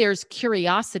 if there's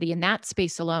curiosity in that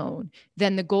space alone,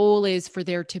 then the goal is for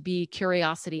there to be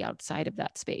curiosity outside of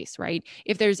that space, right?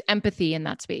 If there's empathy in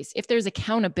that space, if there's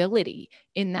accountability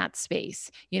in that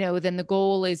space, then the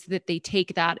goal is that they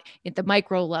take that at the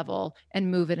micro level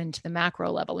and move it into the macro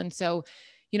level. And so,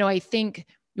 I think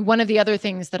one of the other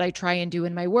things that I try and do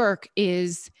in my work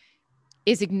is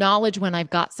acknowledge when I've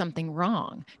got something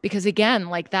wrong, because again,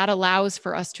 like that allows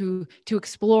for us to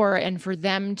explore and for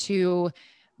them to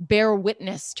bear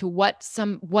witness to what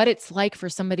it's like for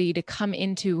somebody to come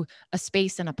into a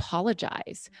space and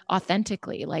apologize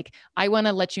authentically. Like, I want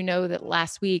to let you know that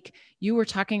last week you were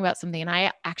talking about something and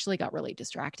I actually got really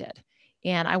distracted,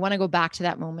 and I want to go back to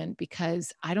that moment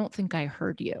because I don't think I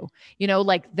heard you,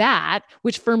 like that,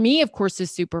 which for me of course is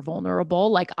super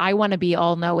vulnerable. Like, I want to be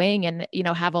all knowing and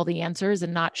have all the answers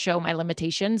and not show my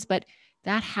limitations, but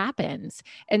that happens.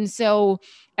 And so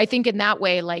I think in that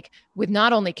way, like with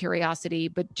not only curiosity,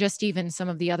 but just even some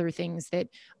of the other things that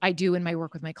I do in my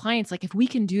work with my clients, like if we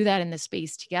can do that in the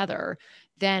space together,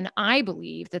 then I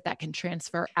believe that that can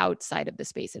transfer outside of the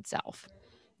space itself.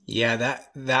 Yeah,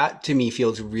 that to me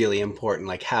feels really important,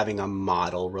 like having a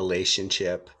model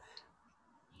relationship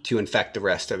to infect the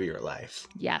rest of your life.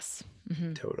 Yes.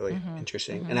 Mm-hmm. Totally Mm-hmm.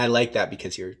 interesting. Mm-hmm. And I like that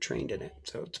because you're trained in it.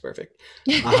 So it's perfect.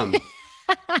 Um,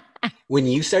 when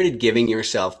you started giving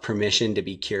yourself permission to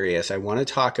be curious, I want to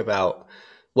talk about,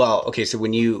 well, okay, so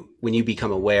when you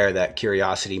become aware that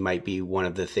curiosity might be one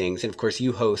of the things, and of course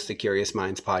you host the Curious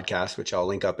Minds podcast, which I'll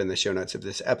link up in the show notes of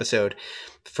this episode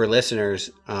for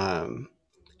listeners,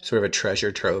 sort of a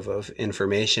treasure trove of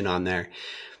information on there.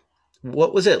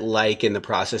 What was it like in the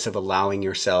process of allowing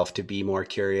yourself to be more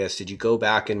curious? Did you go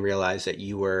back and realize that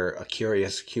you were a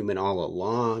curious human all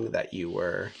along, that you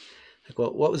were like,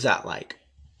 what was that like?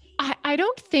 I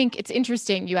don't think it's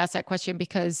interesting you asked that question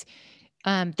because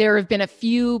there have been a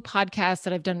few podcasts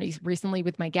that I've done recently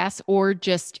with my guests or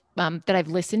just that I've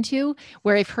listened to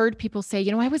where I've heard people say,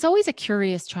 I was always a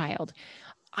curious child.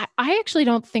 I actually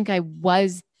don't think I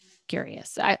was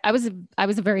curious. I was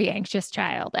a very anxious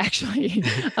child, actually.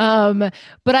 um,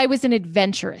 but I was an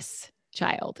adventurous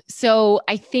child. So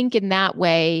I think in that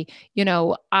way,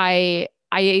 I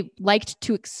liked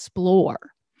to explore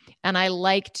and I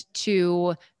liked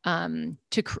to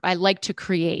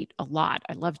create a lot.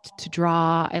 I loved to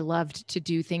draw. I loved to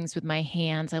do things with my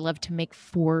hands. I loved to make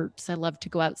forts. I loved to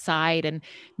go outside and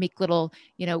make little,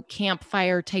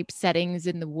 campfire type settings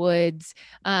in the woods.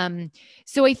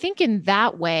 So I think in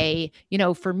that way,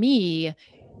 for me,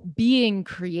 being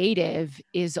creative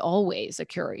is always a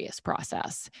curious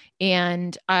process.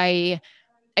 And I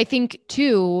think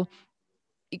too,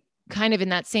 kind of in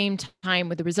that same time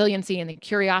with the resiliency and the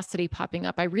curiosity popping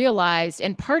up, I realized,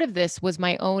 and part of this was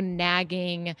my own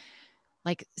nagging,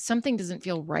 like something doesn't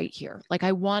feel right here. Like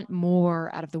I want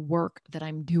more out of the work that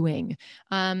I'm doing.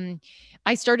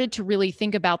 I started to really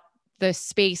think about the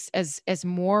space as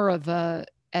more of a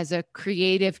as a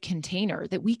creative container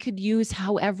that we could use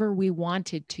however we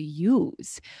wanted to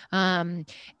use. Um,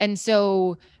 and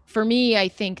so for me, I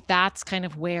think that's kind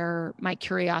of where my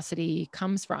curiosity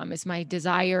comes from, is my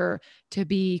desire to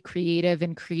be creative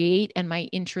and create, and my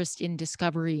interest in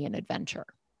discovery and adventure.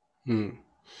 Hmm.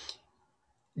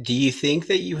 Do you think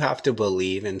that you have to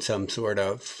believe in some sort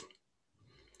of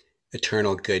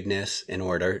eternal goodness in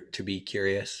order to be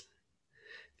curious?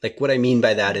 Like, what I mean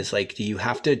by that Mm. is, like, do you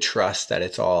have to trust that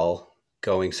it's all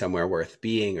going somewhere worth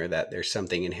being, or that there's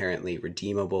something inherently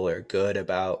redeemable or good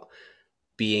about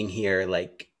being here?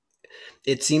 Like,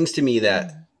 it seems to me that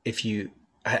Mm. if you,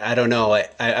 I don't know,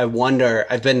 I wonder,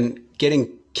 I've been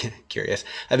getting curious.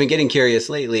 I've been getting curious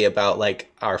lately about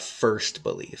like our first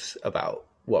beliefs about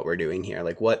what we're doing here,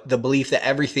 like what the belief that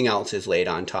everything else is laid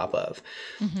on top of.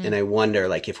 Mm-hmm. And I wonder,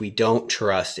 like, if we don't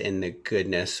trust in the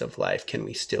goodness of life, can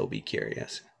we still be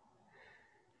curious?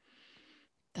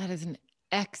 That is an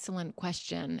excellent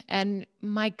question. And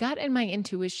my gut and my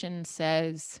intuition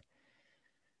says,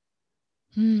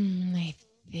 I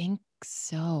think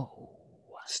so.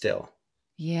 Still.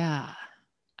 Yeah.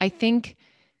 I think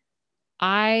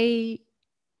I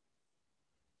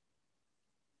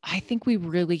I think we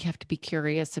really have to be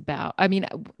curious about. I mean,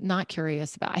 not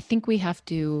curious about. I think we have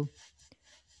to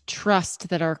trust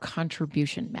that our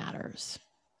contribution matters,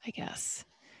 I guess.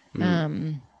 Mm,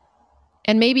 Um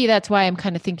and maybe that's why I'm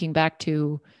kind of thinking back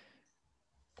to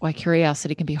why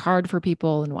curiosity can be hard for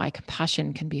people and why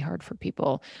compassion can be hard for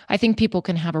people. I think people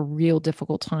can have a real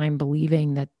difficult time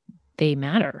believing that they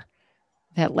matter,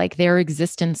 that like their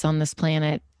existence on this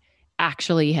planet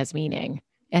actually has meaning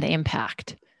and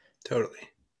impact. totally.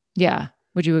 Yeah.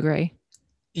 Would you agree?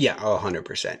 Yeah,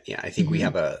 100%. Yeah, I think we Mm-hmm.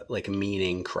 have a like a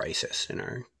meaning crisis in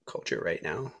our culture right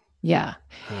now. Yeah.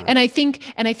 Uh, And I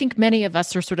think many of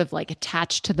us are sort of like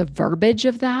attached to the verbiage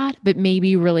of that, but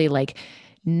maybe really like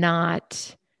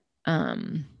not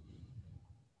um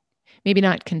maybe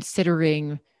not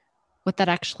considering what that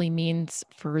actually means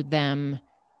for them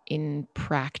in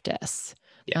practice.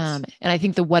 yes, And I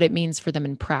think the what it means for them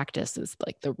in practice is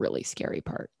like the really scary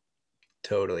part.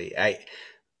 totally. I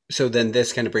So then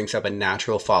this kind of brings up a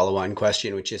natural follow-on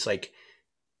question, which is like,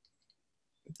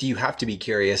 do you have to be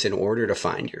curious in order to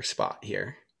find your spot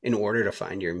here, in order to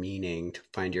find your meaning, to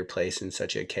find your place in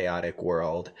such a chaotic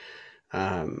world?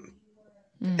 Um,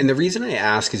 Mm, and the reason I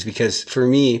ask is because for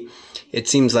me, it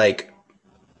seems like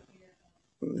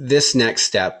this next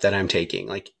step that I'm taking,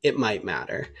 like it might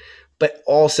matter, but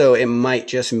also it might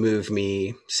just move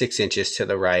me 6 inches to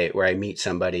the right where I meet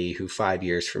somebody who 5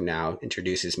 years from now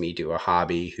introduces me to a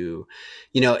hobby who,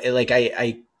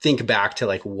 I think back to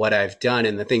like what I've done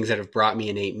and the things that have brought me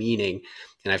innate meaning.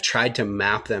 And I've tried to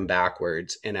map them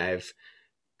backwards and I've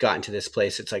gotten to this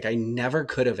place. It's like I never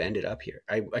could have ended up here.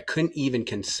 I couldn't even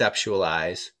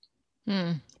conceptualize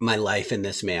mm, my life in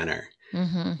this manner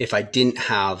mm-hmm, if I didn't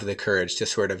have the courage to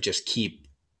sort of just keep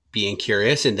being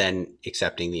curious and then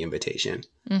accepting the invitation.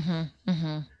 mm-hmm,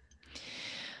 mm-hmm.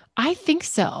 I think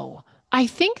so. I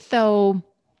think, though,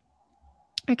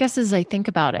 I guess as I think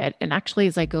about it, and actually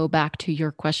as I go back to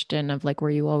your question of like, were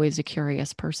you always a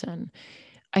curious person?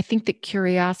 I think that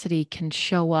curiosity can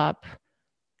show up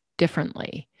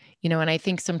differently, and I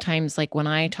think sometimes, like, when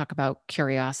I talk about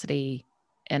curiosity,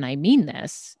 and I mean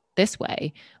this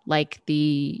way, like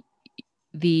the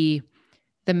the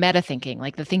meta thinking,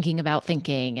 like the thinking about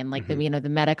thinking, and like the Mm-hmm. the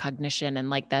metacognition, and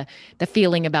like the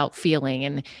feeling about feeling.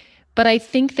 And but I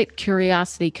think that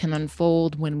curiosity can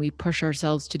unfold when we push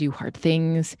ourselves to do hard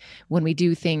things, when we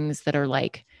do things that are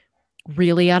like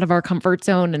really out of our comfort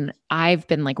zone. And I've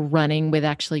been like running with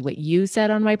actually what you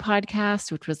said on my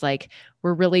podcast, which was like,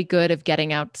 we're really good of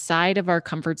getting outside of our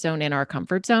comfort zone in our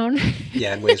comfort zone.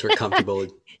 Yeah, in ways we're comfortable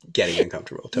with getting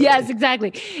uncomfortable. Yes, Totally.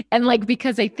 exactly. And like,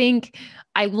 because I think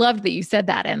I loved that you said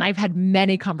that. And I've had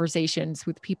many conversations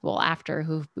with people after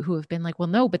who have been like, well,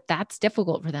 no, but that's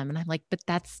difficult for them. And I'm like, but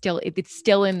that's still, it's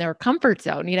still in their comfort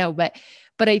zone,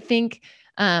 but I think,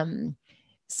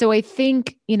 so I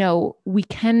think, we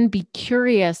can be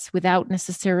curious without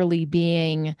necessarily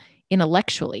being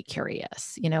intellectually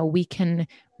curious. We can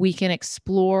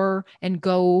explore and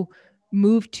go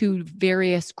move to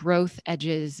various growth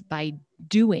edges by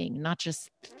doing, not just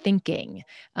thinking.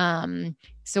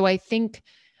 So I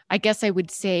guess I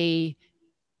would say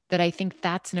that I think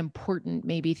that's an important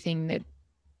maybe thing that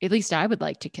at least I would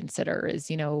like to consider is,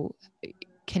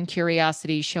 can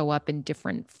curiosity show up in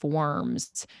different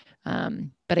forms?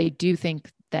 But I do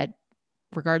think that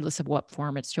regardless of what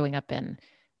form it's showing up in,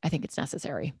 I think it's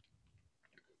necessary.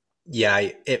 Yeah,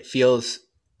 it feels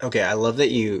okay. I love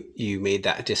that you made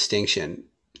that distinction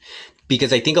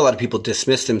because I think a lot of people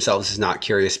dismiss themselves as not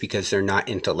curious because they're not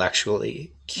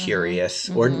intellectually Mm-hmm. curious,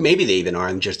 or Mm-hmm. maybe they even are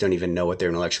and just don't even know what they're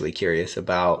intellectually curious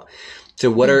about.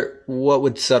 So Hmm. what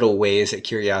would subtle ways that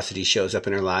curiosity shows up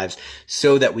in our lives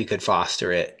so that we could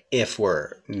foster it if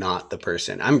we're not the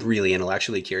person? I'm really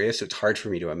intellectually curious, so it's hard for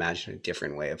me to imagine a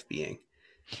different way of being.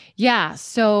 Yeah.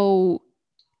 So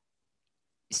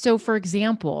for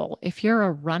example, if you're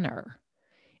a runner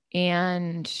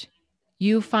and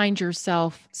you find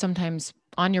yourself sometimes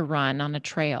on your run on a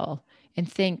trail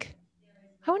and think,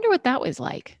 I wonder what that was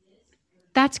like.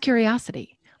 That's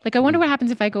curiosity. Like, I wonder Mm. what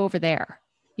happens if I go over there.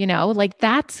 Like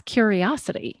that's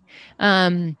curiosity.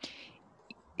 Um,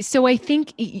 so I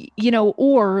think,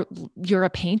 or you're a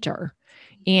painter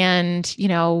and,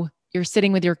 you're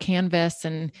sitting with your canvas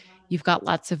and you've got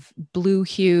lots of blue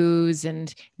hues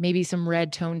and maybe some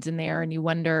red tones in there. And you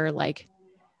wonder, like,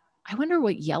 I wonder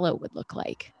what yellow would look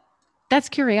like. That's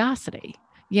curiosity,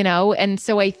 And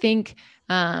so I think,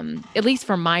 at least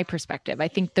from my perspective, I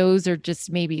think those are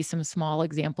just maybe some small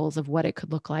examples of what it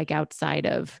could look like outside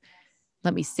of,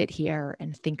 let me sit here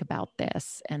and think about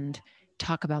this and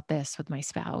talk about this with my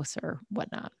spouse or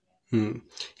whatnot. Hmm.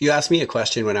 You asked me a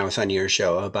question when I was on your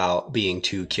show about being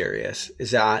too curious.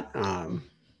 Is that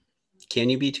can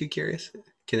you be too curious?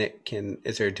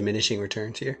 Is there diminishing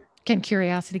returns here? Can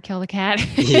curiosity kill the cat?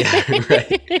 Yeah,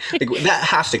 right. Like that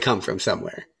has to come from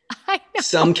somewhere. I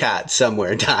Some know. cat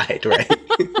somewhere died, right?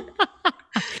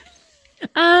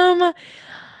 Um,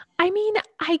 I mean,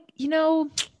 I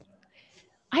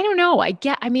don't know. I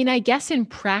guess in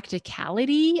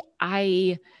practicality,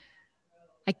 I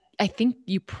think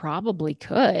you probably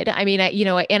could.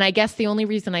 And I guess the only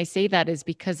reason I say that is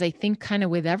because I think kind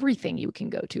of with everything you can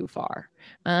go too far.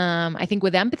 I think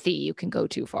with empathy you can go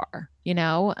too far.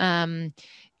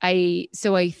 I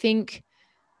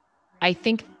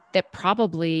think that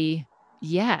probably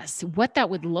yes. What that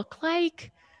would look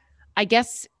like, I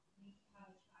guess.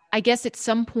 I guess at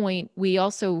some point we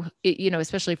also,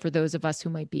 especially for those of us who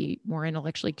might be more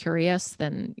intellectually curious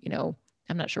than,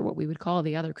 I'm not sure what we would call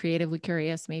the other, creatively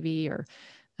curious maybe, or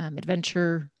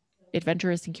adventurous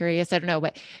and curious. I don't know,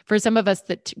 but for some of us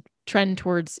that trend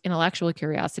towards intellectual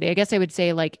curiosity, I guess I would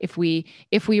say, like, if we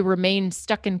remain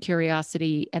stuck in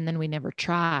curiosity and then we never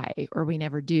try or we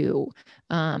never do,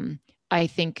 I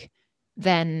think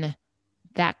then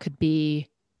that could be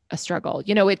a struggle.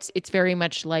 It's very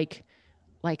much like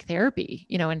therapy,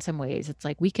 in some ways. It's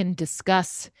like we can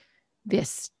discuss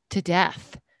this to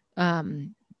death.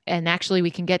 And actually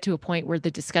we can get to a point where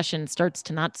the discussion starts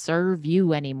to not serve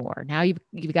you anymore. Now you've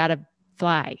got to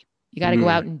fly. You got to go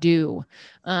out Mm. and do.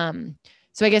 Um,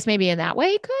 so I guess maybe in that way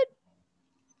it could.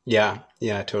 Yeah,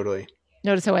 yeah, totally.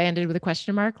 Notice how I ended with a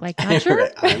question mark, like not sure.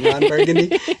 Right. I'm Ron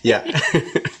Burgundy. Yeah.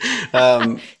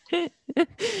 um,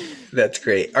 that's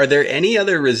great. Are there any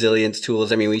other resilience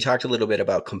tools? I mean, we talked a little bit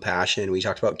about compassion. We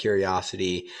talked about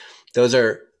curiosity. Those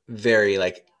are very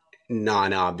like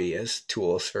non-obvious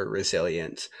tools for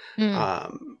resilience. Mm.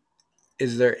 Um,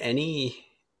 is there any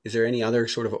is there any other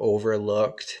sort of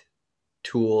overlooked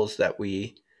tools that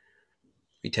we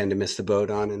tend to miss the boat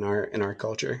on in our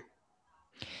culture?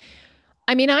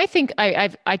 I mean, I think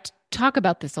I talk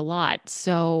about this a lot.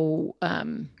 So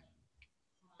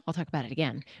I'll talk about it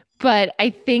again. But I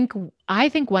think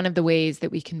one of the ways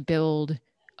that we can build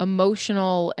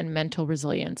emotional and mental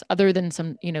resilience, other than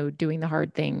some, doing the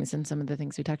hard things and some of the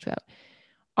things we talked about,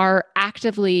 are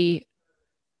actively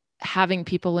having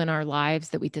people in our lives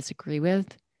that we disagree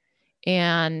with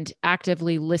and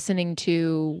actively listening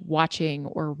to, watching,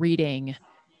 or reading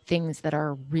things that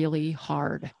are really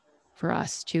hard for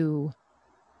us to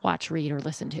watch, read, or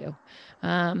listen to.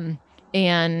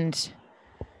 And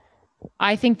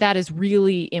I think that is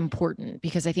really important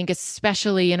because I think,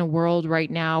 especially in a world right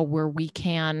now where we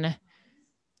can,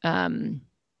 um,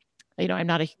 I'm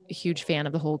not a huge fan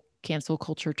of the whole cancel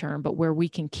culture term, but where we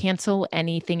can cancel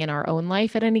anything in our own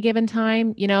life at any given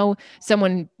time.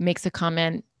 Someone makes a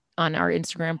comment on our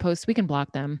Instagram post, we can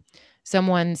block them.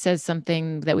 Someone says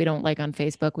something that we don't like on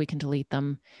Facebook, we can delete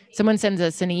them. Someone sends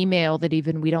us an email that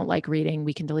even we don't like reading,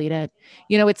 we can delete it.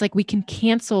 It's like we can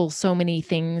cancel so many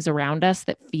things around us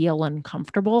that feel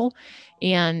uncomfortable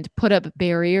and put up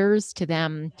barriers to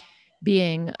them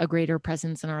being a greater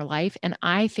presence in our life. And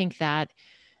I think that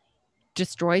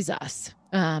destroys us.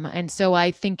 And so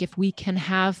I think if we can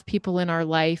have people in our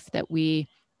life that we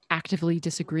actively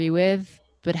disagree with,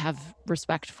 but have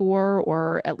respect for,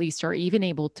 or at least are even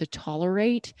able to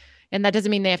tolerate. And that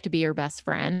doesn't mean they have to be your best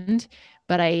friend,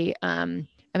 but I'm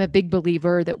a big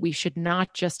believer that we should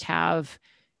not just have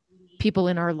people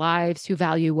in our lives who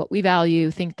value what we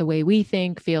value, think the way we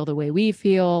think, feel the way we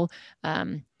feel.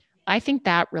 Um, I think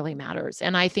that really matters.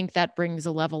 And I think that brings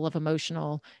a level of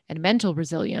emotional and mental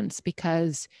resilience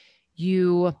because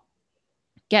you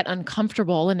get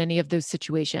uncomfortable in any of those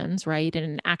situations, right? In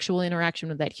an actual interaction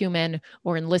with that human,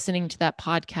 or in listening to that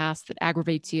podcast that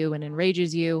aggravates you and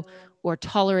enrages you, or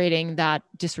tolerating that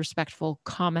disrespectful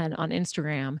comment on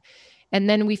Instagram. And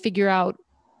then we figure out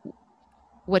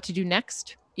what to do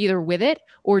next, either with it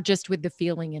or just with the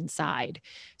feeling inside.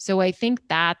 So I think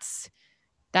that's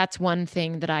one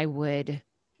thing that I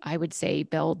would say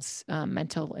builds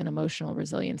mental and emotional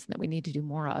resilience, and that we need to do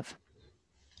more of.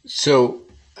 So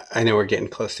I know we're getting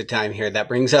close to time here. That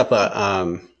brings up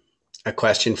a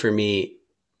question for me.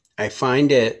 I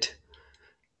find it,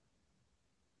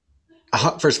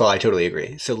 first of all, I totally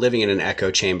agree. So living in an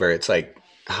echo chamber, it's like,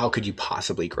 how could you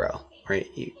possibly grow, right?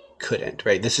 You couldn't,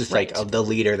 right? This is like Right. the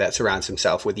leader that surrounds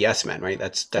himself with yes men, right?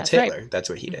 That's That's right. Hitler. That's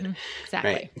what he did, Mm-hmm.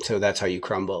 right? Exactly. So that's how you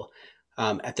crumble.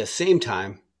 At the same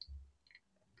time,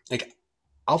 like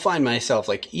I'll find myself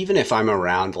like even if I'm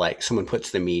around like someone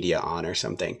puts the media on or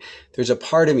something, there's a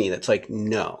part of me that's like,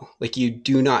 no, like you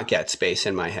do not get space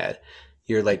in my head.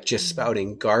 You're like just Mm-hmm.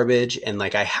 spouting garbage, and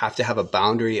like I have to have a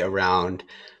boundary around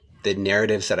the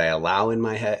narratives that I allow in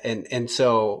my head. And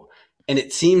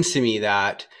it seems to me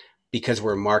that because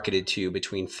we're marketed to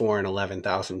between 4 and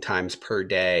 11,000 times per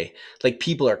day, like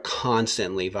people are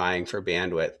constantly vying for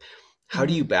bandwidth. How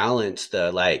do you Mm-hmm. balance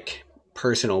the like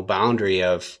personal boundary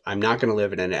of I'm not going to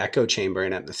live in an echo chamber,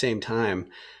 and at the same time,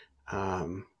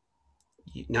 um,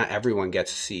 not everyone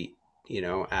gets a seat,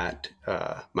 at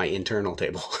my internal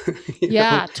table.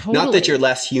 Yeah, Not that you're totally.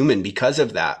 less human because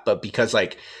of that, but because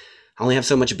like I only have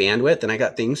so much bandwidth and I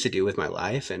got things to do with my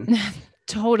life. And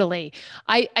Totally.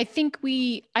 I think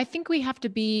we have to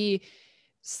be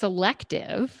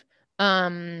selective.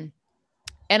 Um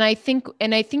and I think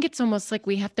it's almost like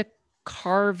we have to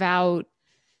carve out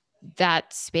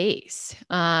that space.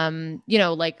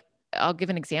 Like I'll give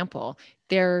an example.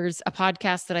 There's a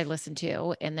podcast that I listen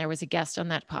to, and there was a guest on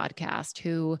that podcast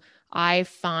who I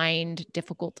find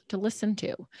difficult to listen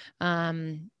to.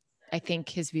 Um, I think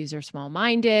his views are small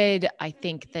minded. I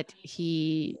think that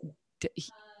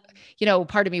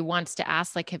part of me wants to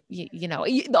ask, like,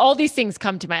 all these things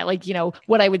come to mind, like,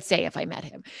 what I would say if I met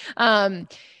him. Um,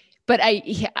 but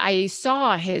I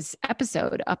saw his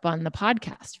episode up on the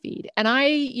podcast feed, and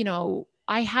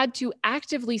I had to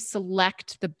actively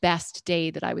select the best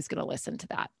day that I was going to listen to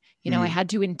that. I mm, had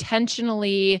to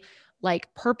intentionally,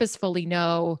 like, purposefully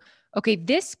know, okay,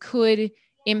 this could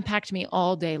impact me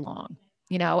all day long.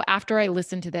 After I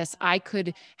listened to this, I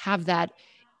could have that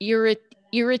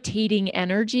irritating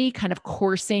energy kind of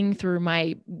coursing through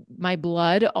my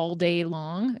blood all day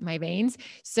long, my veins.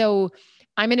 So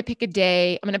I'm going to pick a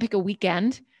day, I'm going to pick a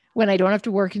weekend when I don't have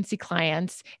to work and see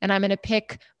clients. And I'm going to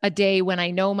pick a day when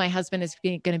I know my husband is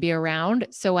going to be around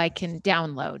so I can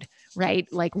download, right?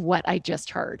 Like what I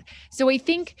just heard. So I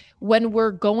think when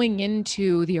we're going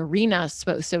into the arena,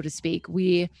 so to speak,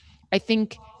 I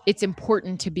think it's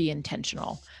important to be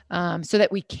intentional, so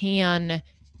that we can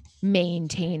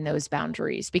maintain those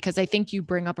boundaries, because I think you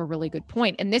bring up a really good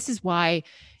point. And this is why,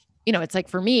 it's like,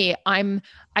 for me, I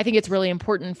think it's really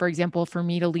important, for example, for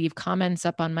me to leave comments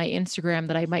up on my Instagram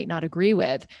that I might not agree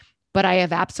with, but I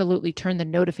have absolutely turned the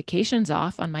notifications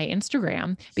off on my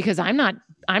Instagram, because I'm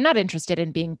not interested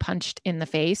in being punched in the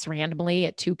face randomly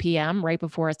at 2 p.m. right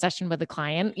before a session with a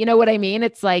client. You know what I mean?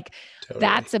 It's like, totally.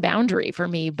 that's a boundary for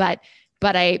me. But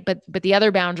the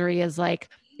other boundary is like,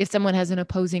 if someone has an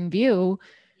opposing view,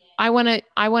 I want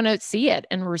to see it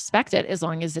and respect it, as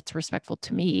long as it's respectful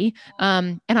to me.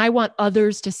 And I want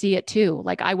others to see it too.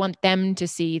 Like, I want them to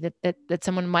see that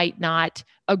someone might not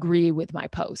agree with my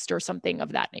post or something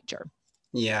of that nature.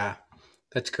 Yeah,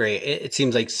 that's great. It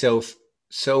seems like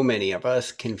so many of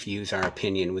us confuse our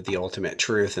opinion with the ultimate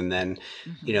truth, and then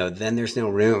Mm-hmm. then there's no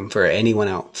room for anyone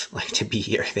else like to be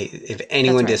here. If That's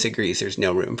anyone right. disagrees, there's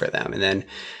no room for them. And then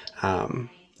um,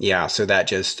 yeah, so that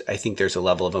just I think there's a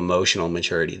level of emotional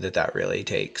maturity that really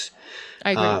takes.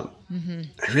 I agree. Um, Mm-hmm.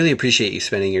 I really appreciate you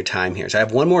spending your time here. So I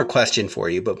have one more question for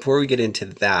you, but before we get into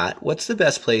that, what's the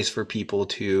best place for people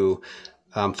to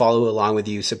follow along with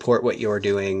you, support what you're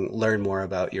doing, learn more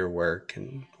about your work,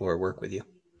 and or work with you?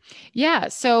 Yeah.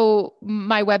 So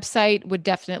my website would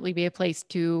definitely be a place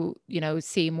to,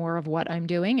 see more of what I'm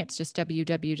doing. It's just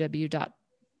www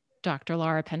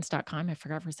drlarapence.com. I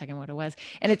forgot for a second what it was.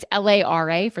 And it's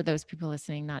Lara for those people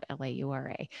listening, not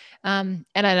Laura. And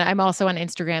I'm also on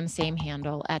Instagram, same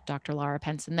handle at Dr. Lara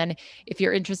Pence. And then if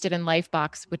you're interested in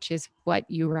Lifebox, which is what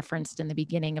you referenced in the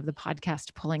beginning of the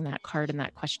podcast, pulling that card and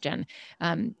that question,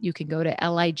 you can go to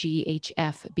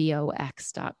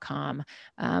lighfbox.com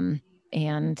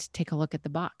and take a look at the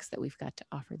box that we've got to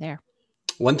offer there.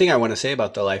 One thing I want to say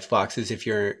about the life box is if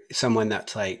you're someone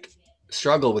that's like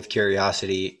struggle with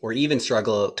curiosity or even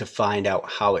struggle to find out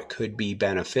how it could be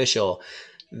beneficial,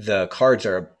 the cards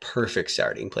are a perfect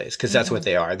starting place because that's what Mm-hmm.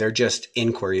 they are. They're just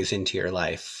inquiries into your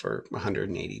life for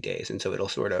 180 days. And so it'll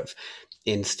sort of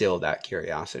instill that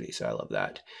curiosity. So I love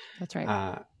that. That's right.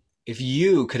 Uh, if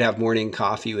you could have morning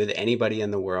coffee with anybody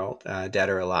in the world, dead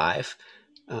or alive,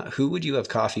 who would you have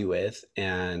coffee with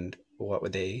and what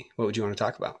would you want to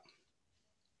talk about?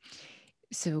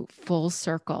 So full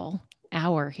circle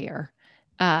hour here.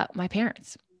 My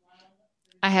parents.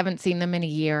 I haven't seen them in a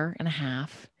year and a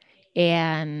half,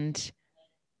 and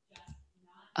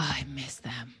I miss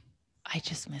them. I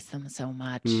just miss them so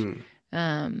much. Hmm.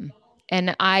 Um,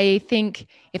 and I think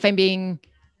if I'm being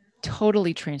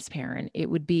totally transparent, it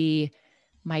would be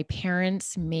my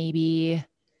parents maybe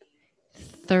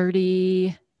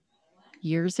 30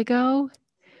 years ago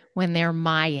when they're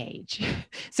my age.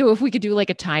 So if we could do like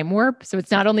a time warp, so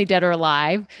it's not only dead or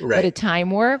alive, but a Right. time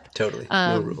warp. Totally. No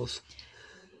Um, rules.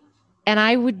 and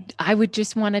I would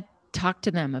just want to talk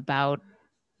to them about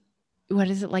what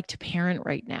is it like to parent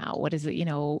right now? What is it,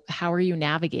 how are you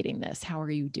navigating this? How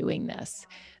are you doing this?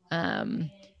 Um,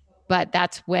 but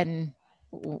that's when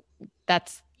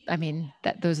that's I mean,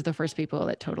 that those are the first people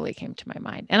that totally came to my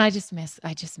mind. And I just miss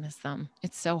them.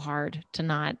 It's so hard to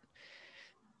not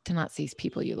see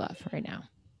people you love right now.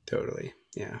 Totally.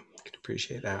 Yeah. I can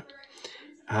appreciate that.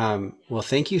 Well,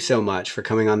 thank you so much for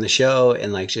coming on the show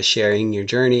and like just sharing your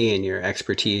journey and your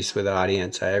expertise with the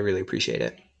audience. I really appreciate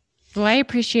it. Well, I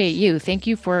appreciate you. Thank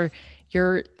you for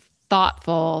your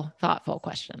thoughtful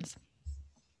questions.